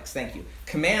ultimate context. Thank you.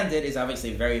 Commanded is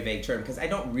obviously a very vague term, because I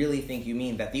don't really think you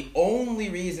mean that the only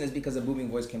reason is because a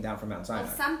booming voice came down from Mount Sinai.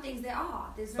 Well, some things there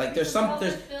are.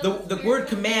 The word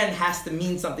command has to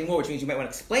mean something more, which means you might want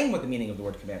to explain what the meaning of the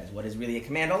word command is. What is really a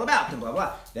command all about? And blah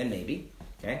blah. Then maybe,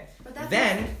 okay. But that's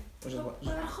then, what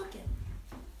about chukin?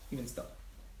 Even still,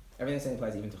 everything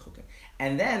applies even to chukin.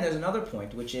 And then there's another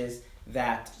point, which is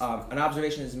that an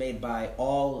observation is made by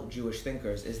all Jewish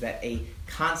thinkers is that a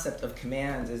concept of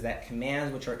commands is that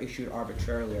commands which are issued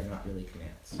arbitrarily are not really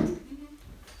commands.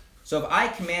 So if I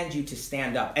command you to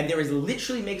stand up, and there is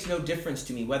literally makes no difference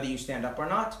to me whether you stand up or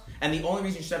not, and the only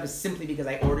reason you stand up is simply because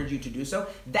I ordered you to do so,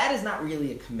 that is not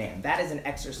really a command. That is an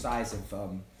exercise of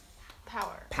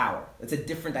power. It's a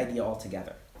different idea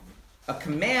altogether. A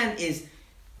command is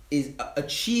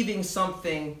achieving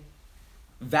something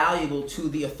valuable to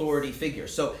the authority figure.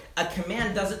 So a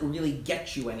command doesn't really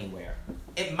get you anywhere.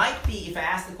 It might be, if I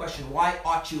ask the question, why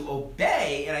ought you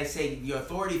obey, and I say the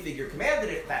authority figure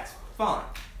commanded it, that's fine.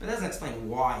 But it doesn't explain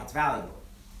why it's valuable.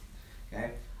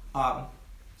 Okay?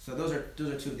 So those are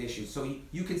two of the issues. So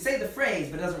you could say the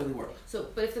phrase, but it doesn't really work. So,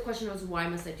 but if the question was why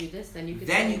must I do this, then you could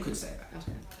say that.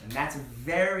 Okay. And that's if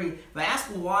I ask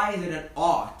why is it an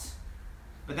ought,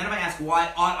 but then if I ask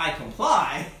why ought I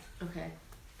comply, okay.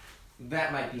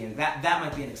 That might be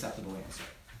an acceptable answer.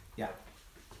 Yeah.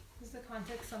 Is the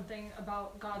context something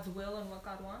about God's will and what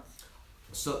God wants?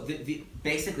 So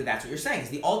basically that's what you're saying. Is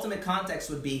the ultimate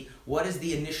context would be, what is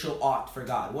the initial ought for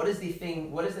God? What is the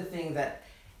thing that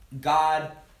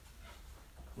God,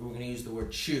 we're going to use the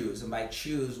word choose, and by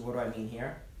choose, what do I mean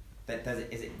here?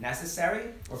 Is it necessary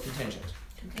or contingent?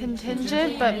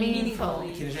 Contingent but meaningful.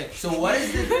 Contingent. So what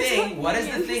is the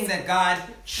thing that God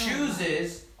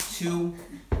chooses to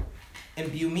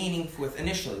imbue meaning with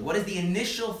initially? What is the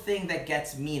initial thing that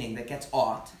gets meaning, that gets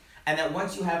ought? And that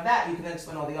once you have that, you can then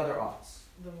explain all the other oughts.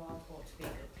 The world ought to be a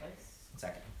good place.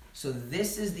 Second. So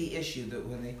this is the issue that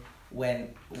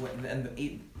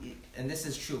and this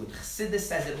is true. Chassidus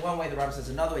says it one way, the Rambam says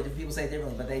another way. Different people say it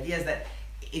differently. But the idea is that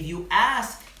if you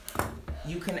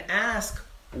can ask,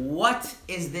 what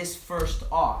is this first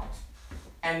ought?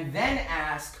 And then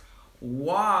ask,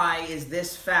 why is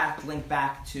this fact linked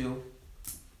back to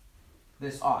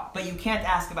this ought? But you can't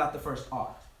ask about the first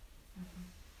ought.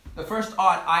 The first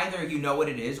ought, either you know what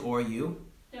it is or you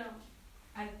don't.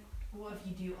 What if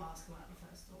you do ask about the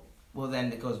first ought? Well,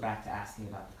 then it goes back to asking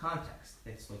about the context.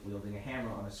 It's like wielding a hammer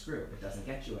on a screw. It doesn't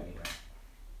get you anywhere.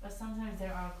 But sometimes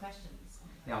there are questions.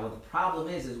 Now, what the problem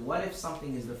is what if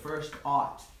something is the first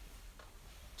ought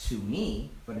to me,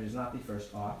 but it is not the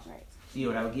first ought. Right.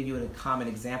 So I will give you a common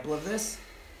example of this,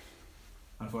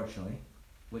 unfortunately,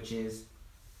 which is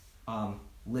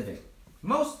living.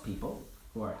 Most people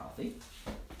who are healthy,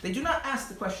 they do not ask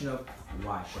the question of,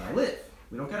 why should I live?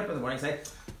 We don't get up in the morning and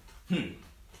say,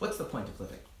 what's the point of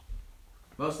living?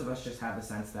 Most of us just have the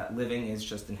sense that living is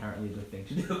just inherently a good thing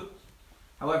to do.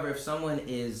 However, if someone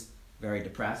is very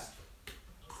depressed,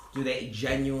 do they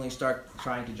genuinely start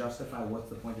trying to justify what's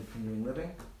the point of continuing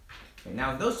living? Okay,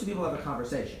 now, if those two people have a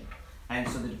conversation, and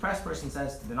so the depressed person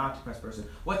says to the not depressed person,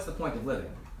 what's the point of living?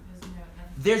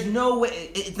 There's no way,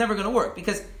 it's never going to work,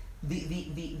 because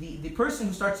the person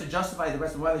who starts to justify the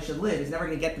rest of why they should live is never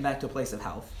going to get them back to a place of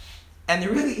health. And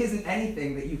there really isn't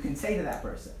anything that you can say to that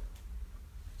person.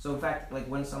 So in fact, like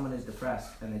when someone is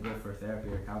depressed and they go for therapy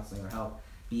or counseling or help,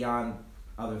 beyond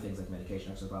other things like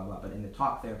medication, or blah, blah, blah, but in the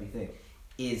talk therapy thing,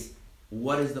 is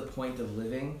what is the point of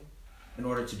living in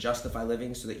order to justify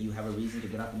living so that you have a reason to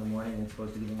get up in the morning and it's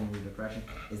supposed to give you your depression?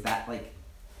 Is that like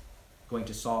going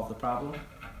to solve the problem?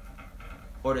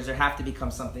 Or does there have to become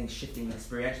something shifting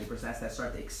experientially? The person has to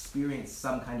start to experience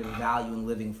some kind of value in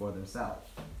living for themselves.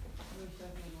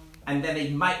 And then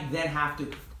they might then have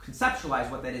to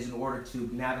conceptualize what that is in order to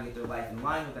navigate their life in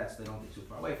line with that so they don't get too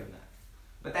far away from that.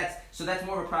 But that's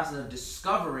more of a process of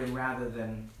discovering rather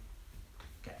than...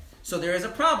 Okay. So there is a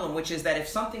problem, which is that if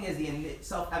something is the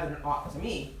self-evident ought to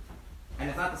me, and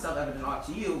it's not the self-evident ought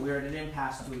to you, we're at an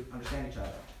impasse to understand each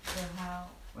other. So how?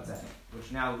 What's that thing?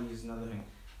 Which now we use another thing.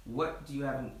 What do you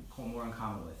have more in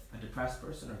common with? A depressed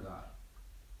person or God?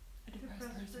 A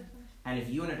depressed person. And if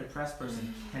you and a depressed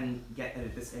person can get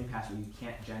at this impasse where you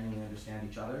can't genuinely understand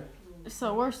each other,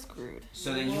 so we're screwed.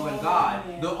 So then you and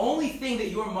God, the only thing that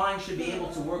your mind should be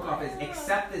able to work off is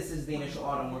accept this as the initial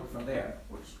ought and work from there.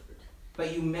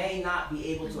 But you may not be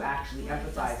able to actually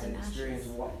empathize and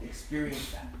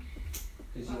experience that.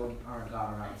 Because you and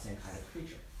God are not the same kind of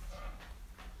creature.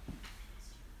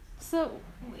 So,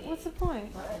 what's the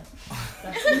point?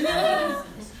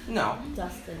 No.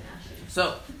 Dust and ashes.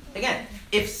 So, again,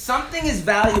 if something is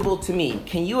valuable to me,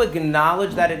 can you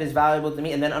acknowledge that it is valuable to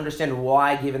me and then understand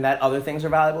why, given that other things are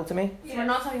valuable to me? So we're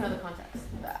not talking about the context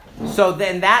of that. So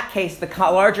then in that case, the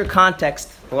larger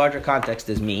context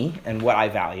is me and what I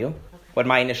value, what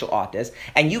my initial ought is,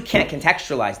 and you can't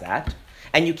contextualize that,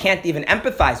 and you can't even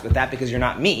empathize with that because you're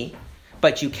not me,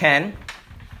 but you can.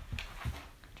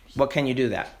 What can you do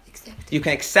that? You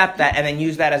can accept that and then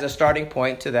use that as a starting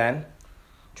point to then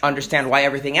understand why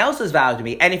everything else is valuable to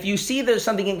me. And if you see there's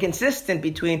something inconsistent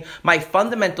between my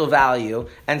fundamental value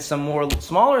and some more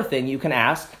smaller thing, you can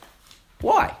ask,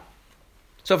 why?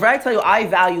 So if I tell you I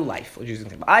value life,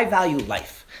 I value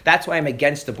life. That's why I'm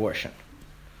against abortion.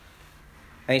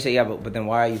 And you say, yeah, but then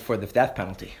why are you for the death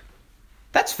penalty?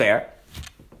 That's fair,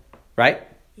 right?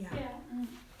 Yeah.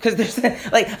 Because there's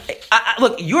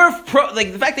look, you're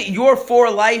the fact that you're for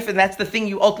life and that's the thing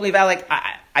you ultimately value.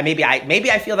 Maybe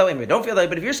I feel that way, maybe I don't feel that way.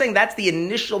 But if you're saying that's the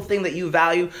initial thing that you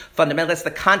value, fundamentally, that's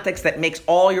the context that makes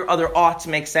all your other oughts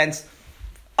make sense.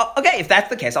 Okay, if that's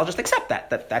the case, I'll just accept that.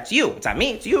 That's you. It's not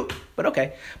me, it's you. But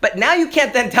okay. But now you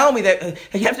can't then tell me that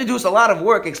you have to do us a lot of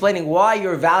work explaining why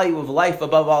your value of life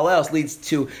above all else leads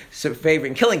to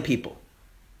favoring killing people.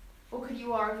 Well, could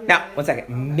you argue? Now, one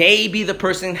second. Maybe the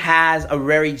person has a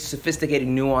very sophisticated,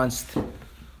 nuanced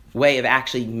way of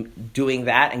actually doing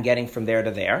that and getting from there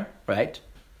to there, right?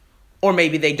 Or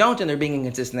maybe they don't and they're being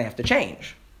inconsistent, they have to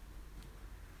change.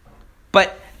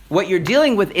 But what you're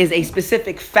dealing with is a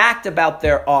specific fact about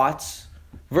their oughts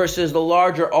versus the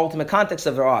larger ultimate context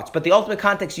of their oughts. But the ultimate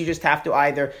context, you just have to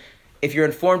either, if you're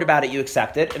informed about it, you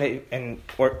accept it,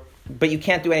 but you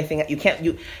can't do anything.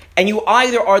 And you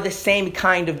either are the same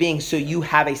kind of being, so you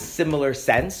have a similar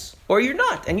sense, or you're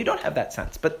not, and you don't have that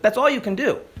sense. But that's all you can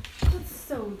do. That's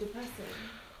so depressing.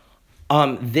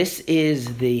 This is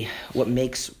what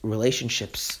makes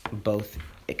relationships both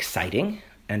exciting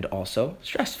and also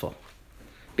stressful.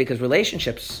 Because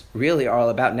relationships really are all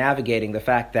about navigating the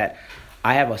fact that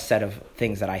I have a set of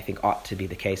things that I think ought to be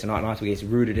the case and ought not to be the case,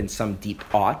 rooted in some deep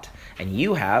ought, and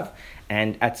you have,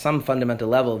 and at some fundamental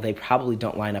level, they probably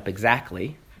don't line up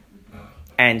exactly.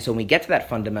 And so when we get to that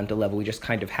fundamental level, we just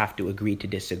kind of have to agree to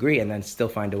disagree and then still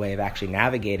find a way of actually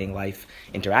navigating life,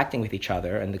 interacting with each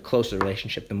other, and the closer the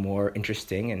relationship, the more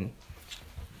interesting, and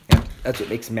that's what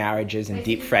makes marriages and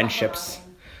deep friendships.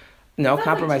 No,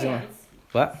 compromising. Like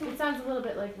what? It sounds a little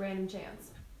bit like random chance.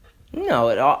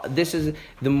 No, this is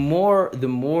the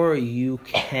more you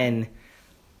can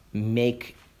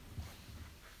make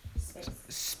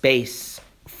space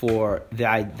for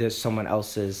the someone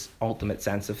else's ultimate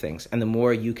sense of things, and the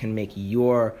more you can make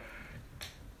your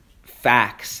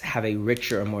facts have a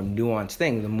richer and more nuanced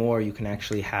thing, the more you can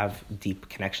actually have deep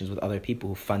connections with other people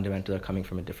who fundamentally are coming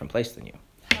from a different place than you.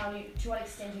 To what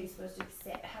extent are you supposed to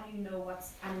accept? How do you know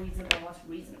what's unreasonable and what's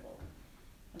reasonable?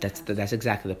 That's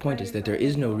exactly the point, is that there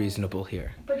is no reasonable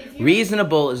here.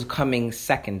 Reasonable is coming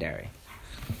secondary.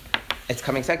 It's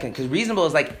coming second, because reasonable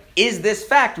is like, is this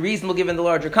fact reasonable given the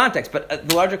larger context? But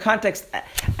the larger context,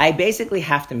 I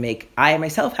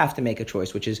myself have to make a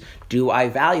choice, which is, do I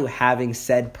value having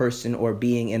said person or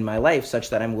being in my life such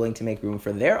that I'm willing to make room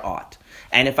for their ought?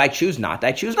 And if I choose not,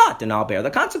 and I'll bear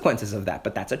the consequences of that.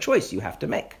 But that's a choice you have to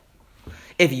make.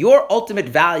 If your ultimate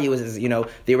value is, the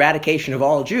eradication of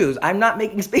all Jews, I'm not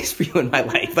making space for you in my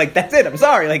life. Like, that's it. I'm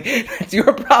sorry. Like, that's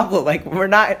your problem. Like, we're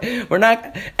not.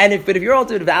 And if your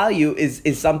ultimate value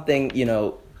is something,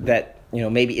 that,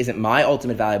 maybe isn't my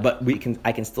ultimate value, but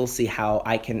I can still see how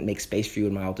I can make space for you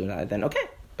in my ultimate value, then okay.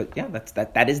 But yeah,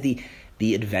 that is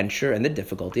the adventure and the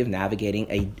difficulty of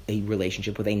navigating a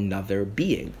relationship with another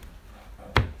being.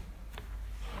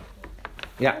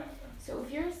 Yeah. So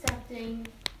if you're accepting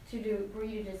to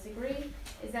agree to disagree,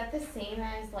 is that the same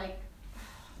as like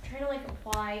trying to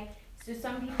apply? So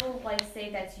some people say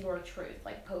that's your truth,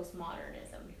 like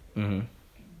postmodernism. Mm-hmm.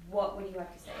 What would you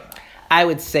have to say about that? I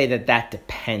would say that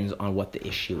depends on what the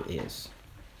issue is.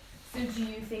 So do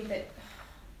you think that?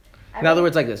 In other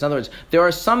words, there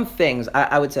are some things,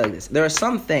 I would say like this. There are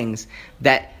some things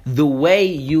that the way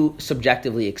you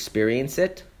subjectively experience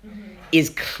it is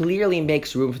clearly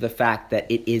makes room for the fact that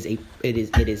it is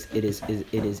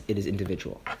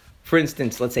individual. For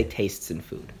instance, let's say tastes in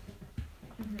food.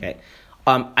 Okay,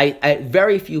 I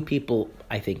very few people,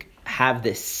 I think, have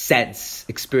this sense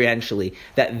experientially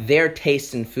that their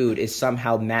taste in food is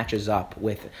somehow matches up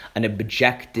with an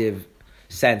objective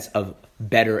sense of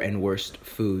better and worst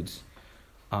foods.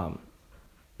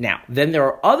 Now, then there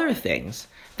are other things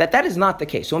that is not the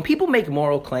case. So when people make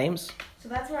moral claims. So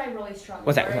that's where I really struggle.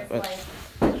 What's that?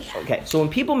 Okay, so when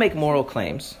people make moral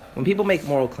claims,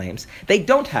 they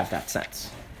don't have that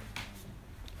sense.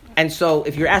 And so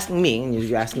if you're asking me, and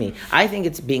you ask me, I think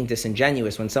it's being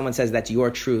disingenuous when someone says that's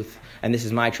your truth and this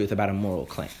is my truth about a moral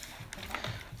claim.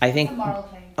 I think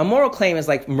a moral claim is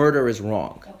like murder is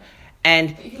wrong. Okay.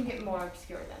 And but you can get more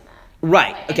obscure than that.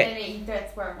 Right, okay. And then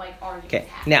that's where arguments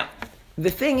happen. Now, the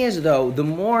thing is, though, the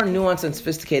more nuanced and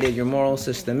sophisticated your moral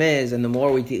system is, and the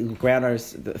more we ground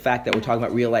the fact that we're talking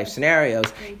about real-life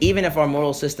scenarios, even if our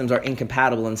moral systems are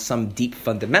incompatible in some deep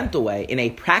fundamental way, in a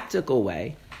practical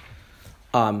way,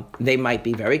 they might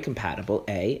be very compatible,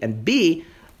 A, and B,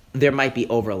 there might be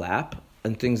overlap,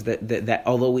 and things that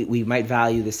although we might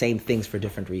value the same things for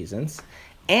different reasons,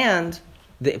 and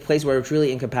the place where it's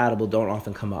really incompatible don't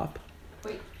often come up.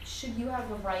 Wait, should you have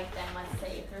the right then, let's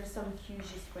say, if there's some huge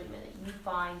disagreement that you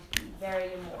find to be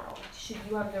very immoral, should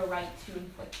you have the right to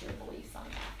inflict your beliefs on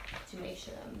that, to make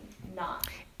sure them not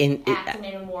acting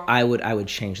in a immoral way? I would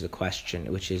change the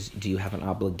question, which is, do you have an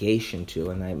obligation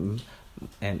to?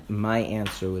 And my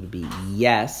answer would be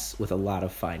yes, with a lot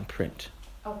of fine print.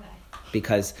 Okay.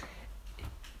 Because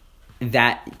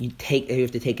that you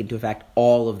have to take into effect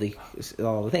all the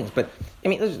things. But I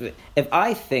mean, if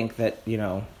I think that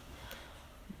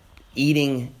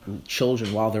eating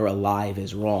children while they're alive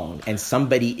is wrong, and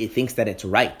somebody thinks that it's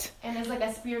right, and it's like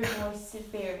a spiritual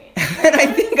experience, and I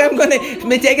think I'm going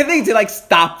to take a thing to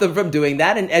stop them from doing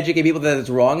that and educate people that it's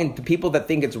wrong, and the people that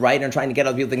think it's right and are trying to get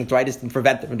other people to think it's right is to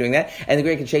prevent them from doing that. And the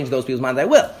great can change those people's minds. I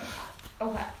will.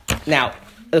 Okay. Now,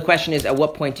 the question is, at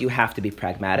what point do you have to be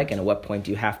pragmatic, and at what point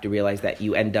do you have to realize that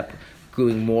you end up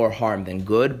doing more harm than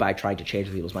good by trying to change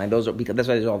people's mind? Because that's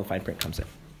why all the fine print comes in.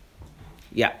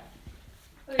 Yeah.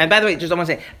 And by the way, just I want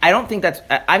to say, I don't think that's.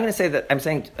 I'm going to say that I'm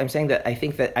saying that I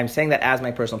think that I'm saying that as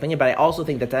my personal opinion, but I also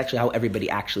think that's actually how everybody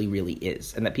actually really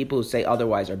is, and that people who say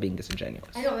otherwise are being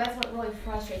disingenuous. I know that's what really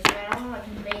frustrates me. I don't want to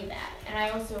convey that, and I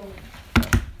also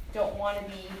don't want to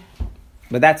be.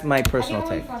 But that's my personal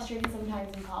take. I get really frustrated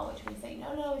sometimes in college when they say,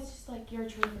 "No, it's just your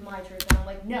truth and my truth," and I'm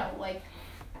like, "No, I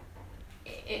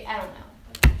don't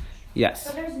know." Yes.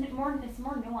 So there's more. It's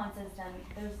more nuances than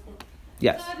there's.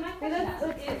 Yes. So my question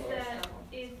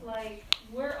is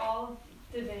we're all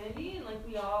divinity and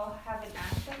we all have an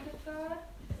aspect of God.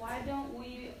 Why don't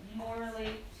we more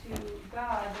relate to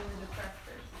God than the depressed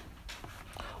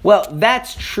person? Well,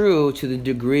 that's true to the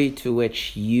degree to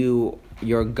which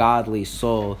your godly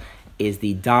soul is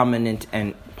the dominant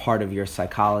and part of your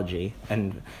psychology.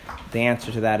 And the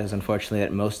answer to that is unfortunately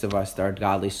that most of us, our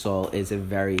godly soul is a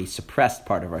very suppressed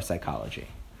part of our psychology.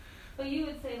 But you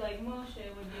would say Moshe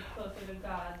would be closer to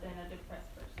God than a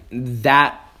depressed person.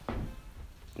 That,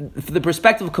 for the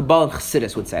perspective of Kabbalah and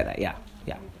Chassidus would say that, yeah.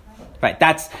 Right.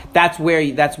 That's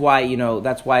why in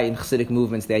Hasidic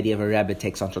movements the idea of a Rebbe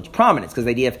takes on such prominence, because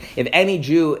the idea if any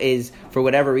Jew is for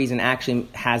whatever reason actually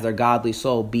has their godly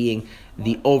soul being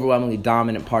the overwhelmingly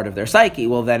dominant part of their psyche,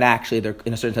 well then actually they're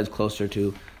in a certain sense closer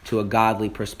to a godly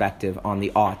perspective on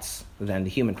the oughts than the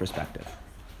human perspective.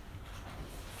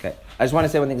 Okay. I just want to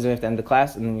say one thing because we have to end the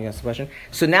class and then you ask the question.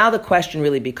 So now the question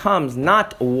really becomes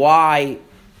not why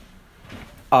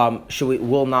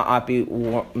will not be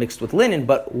mixed with linen,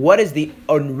 but what is the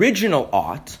original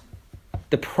ought,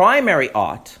 the primary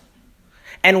ought,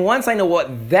 and once I know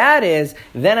what that is,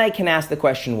 then I can ask the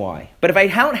question why. But if I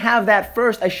don't have that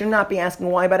first, I should not be asking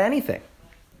why about anything.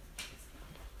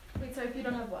 Wait, so if you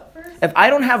don't have what first? If I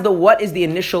don't have the what is the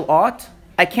initial ought,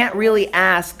 I can't really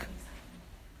ask.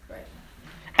 Right.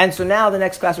 And so now the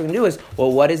next class we're going to do is,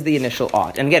 well, what is the initial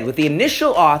ought? And again, with the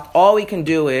initial ought, all we can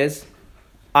do is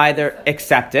either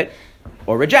accept it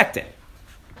or reject it.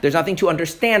 There's nothing to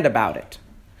understand about it.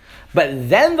 But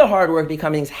then the hard work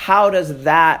becomes how does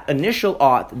that initial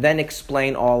ought then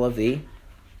explain all of the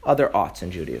other oughts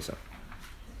in Judaism?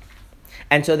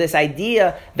 And so this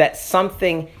idea that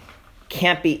something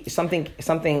can't be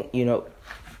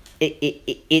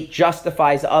it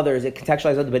justifies others, it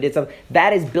contextualizes others, but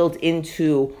that is built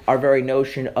into our very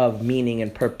notion of meaning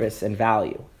and purpose and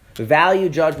value. Value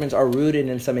judgments are rooted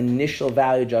in some initial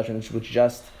value judgments, which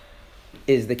just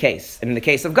is the case. And in the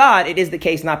case of God, it is the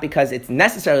case not because it's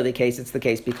necessarily the case, it's the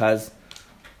case because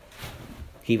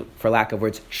he, for lack of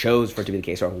words, chose for it to be the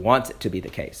case or wants it to be the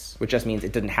case, which just means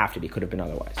it didn't have to be, could have been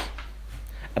otherwise.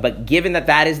 But given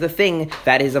that is the thing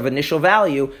that is of initial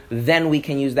value, then we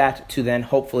can use that to then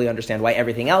hopefully understand why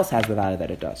everything else has the value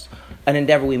that it does. An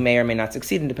endeavor we may or may not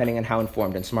succeed in depending on how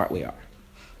informed and smart we are.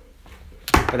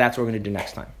 But that's what we're going to do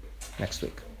next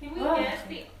week. Can we guess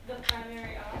the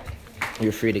primary ought?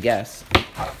 You're free to guess.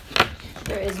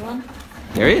 There is one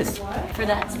There is. for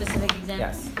that specific example.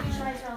 Yes.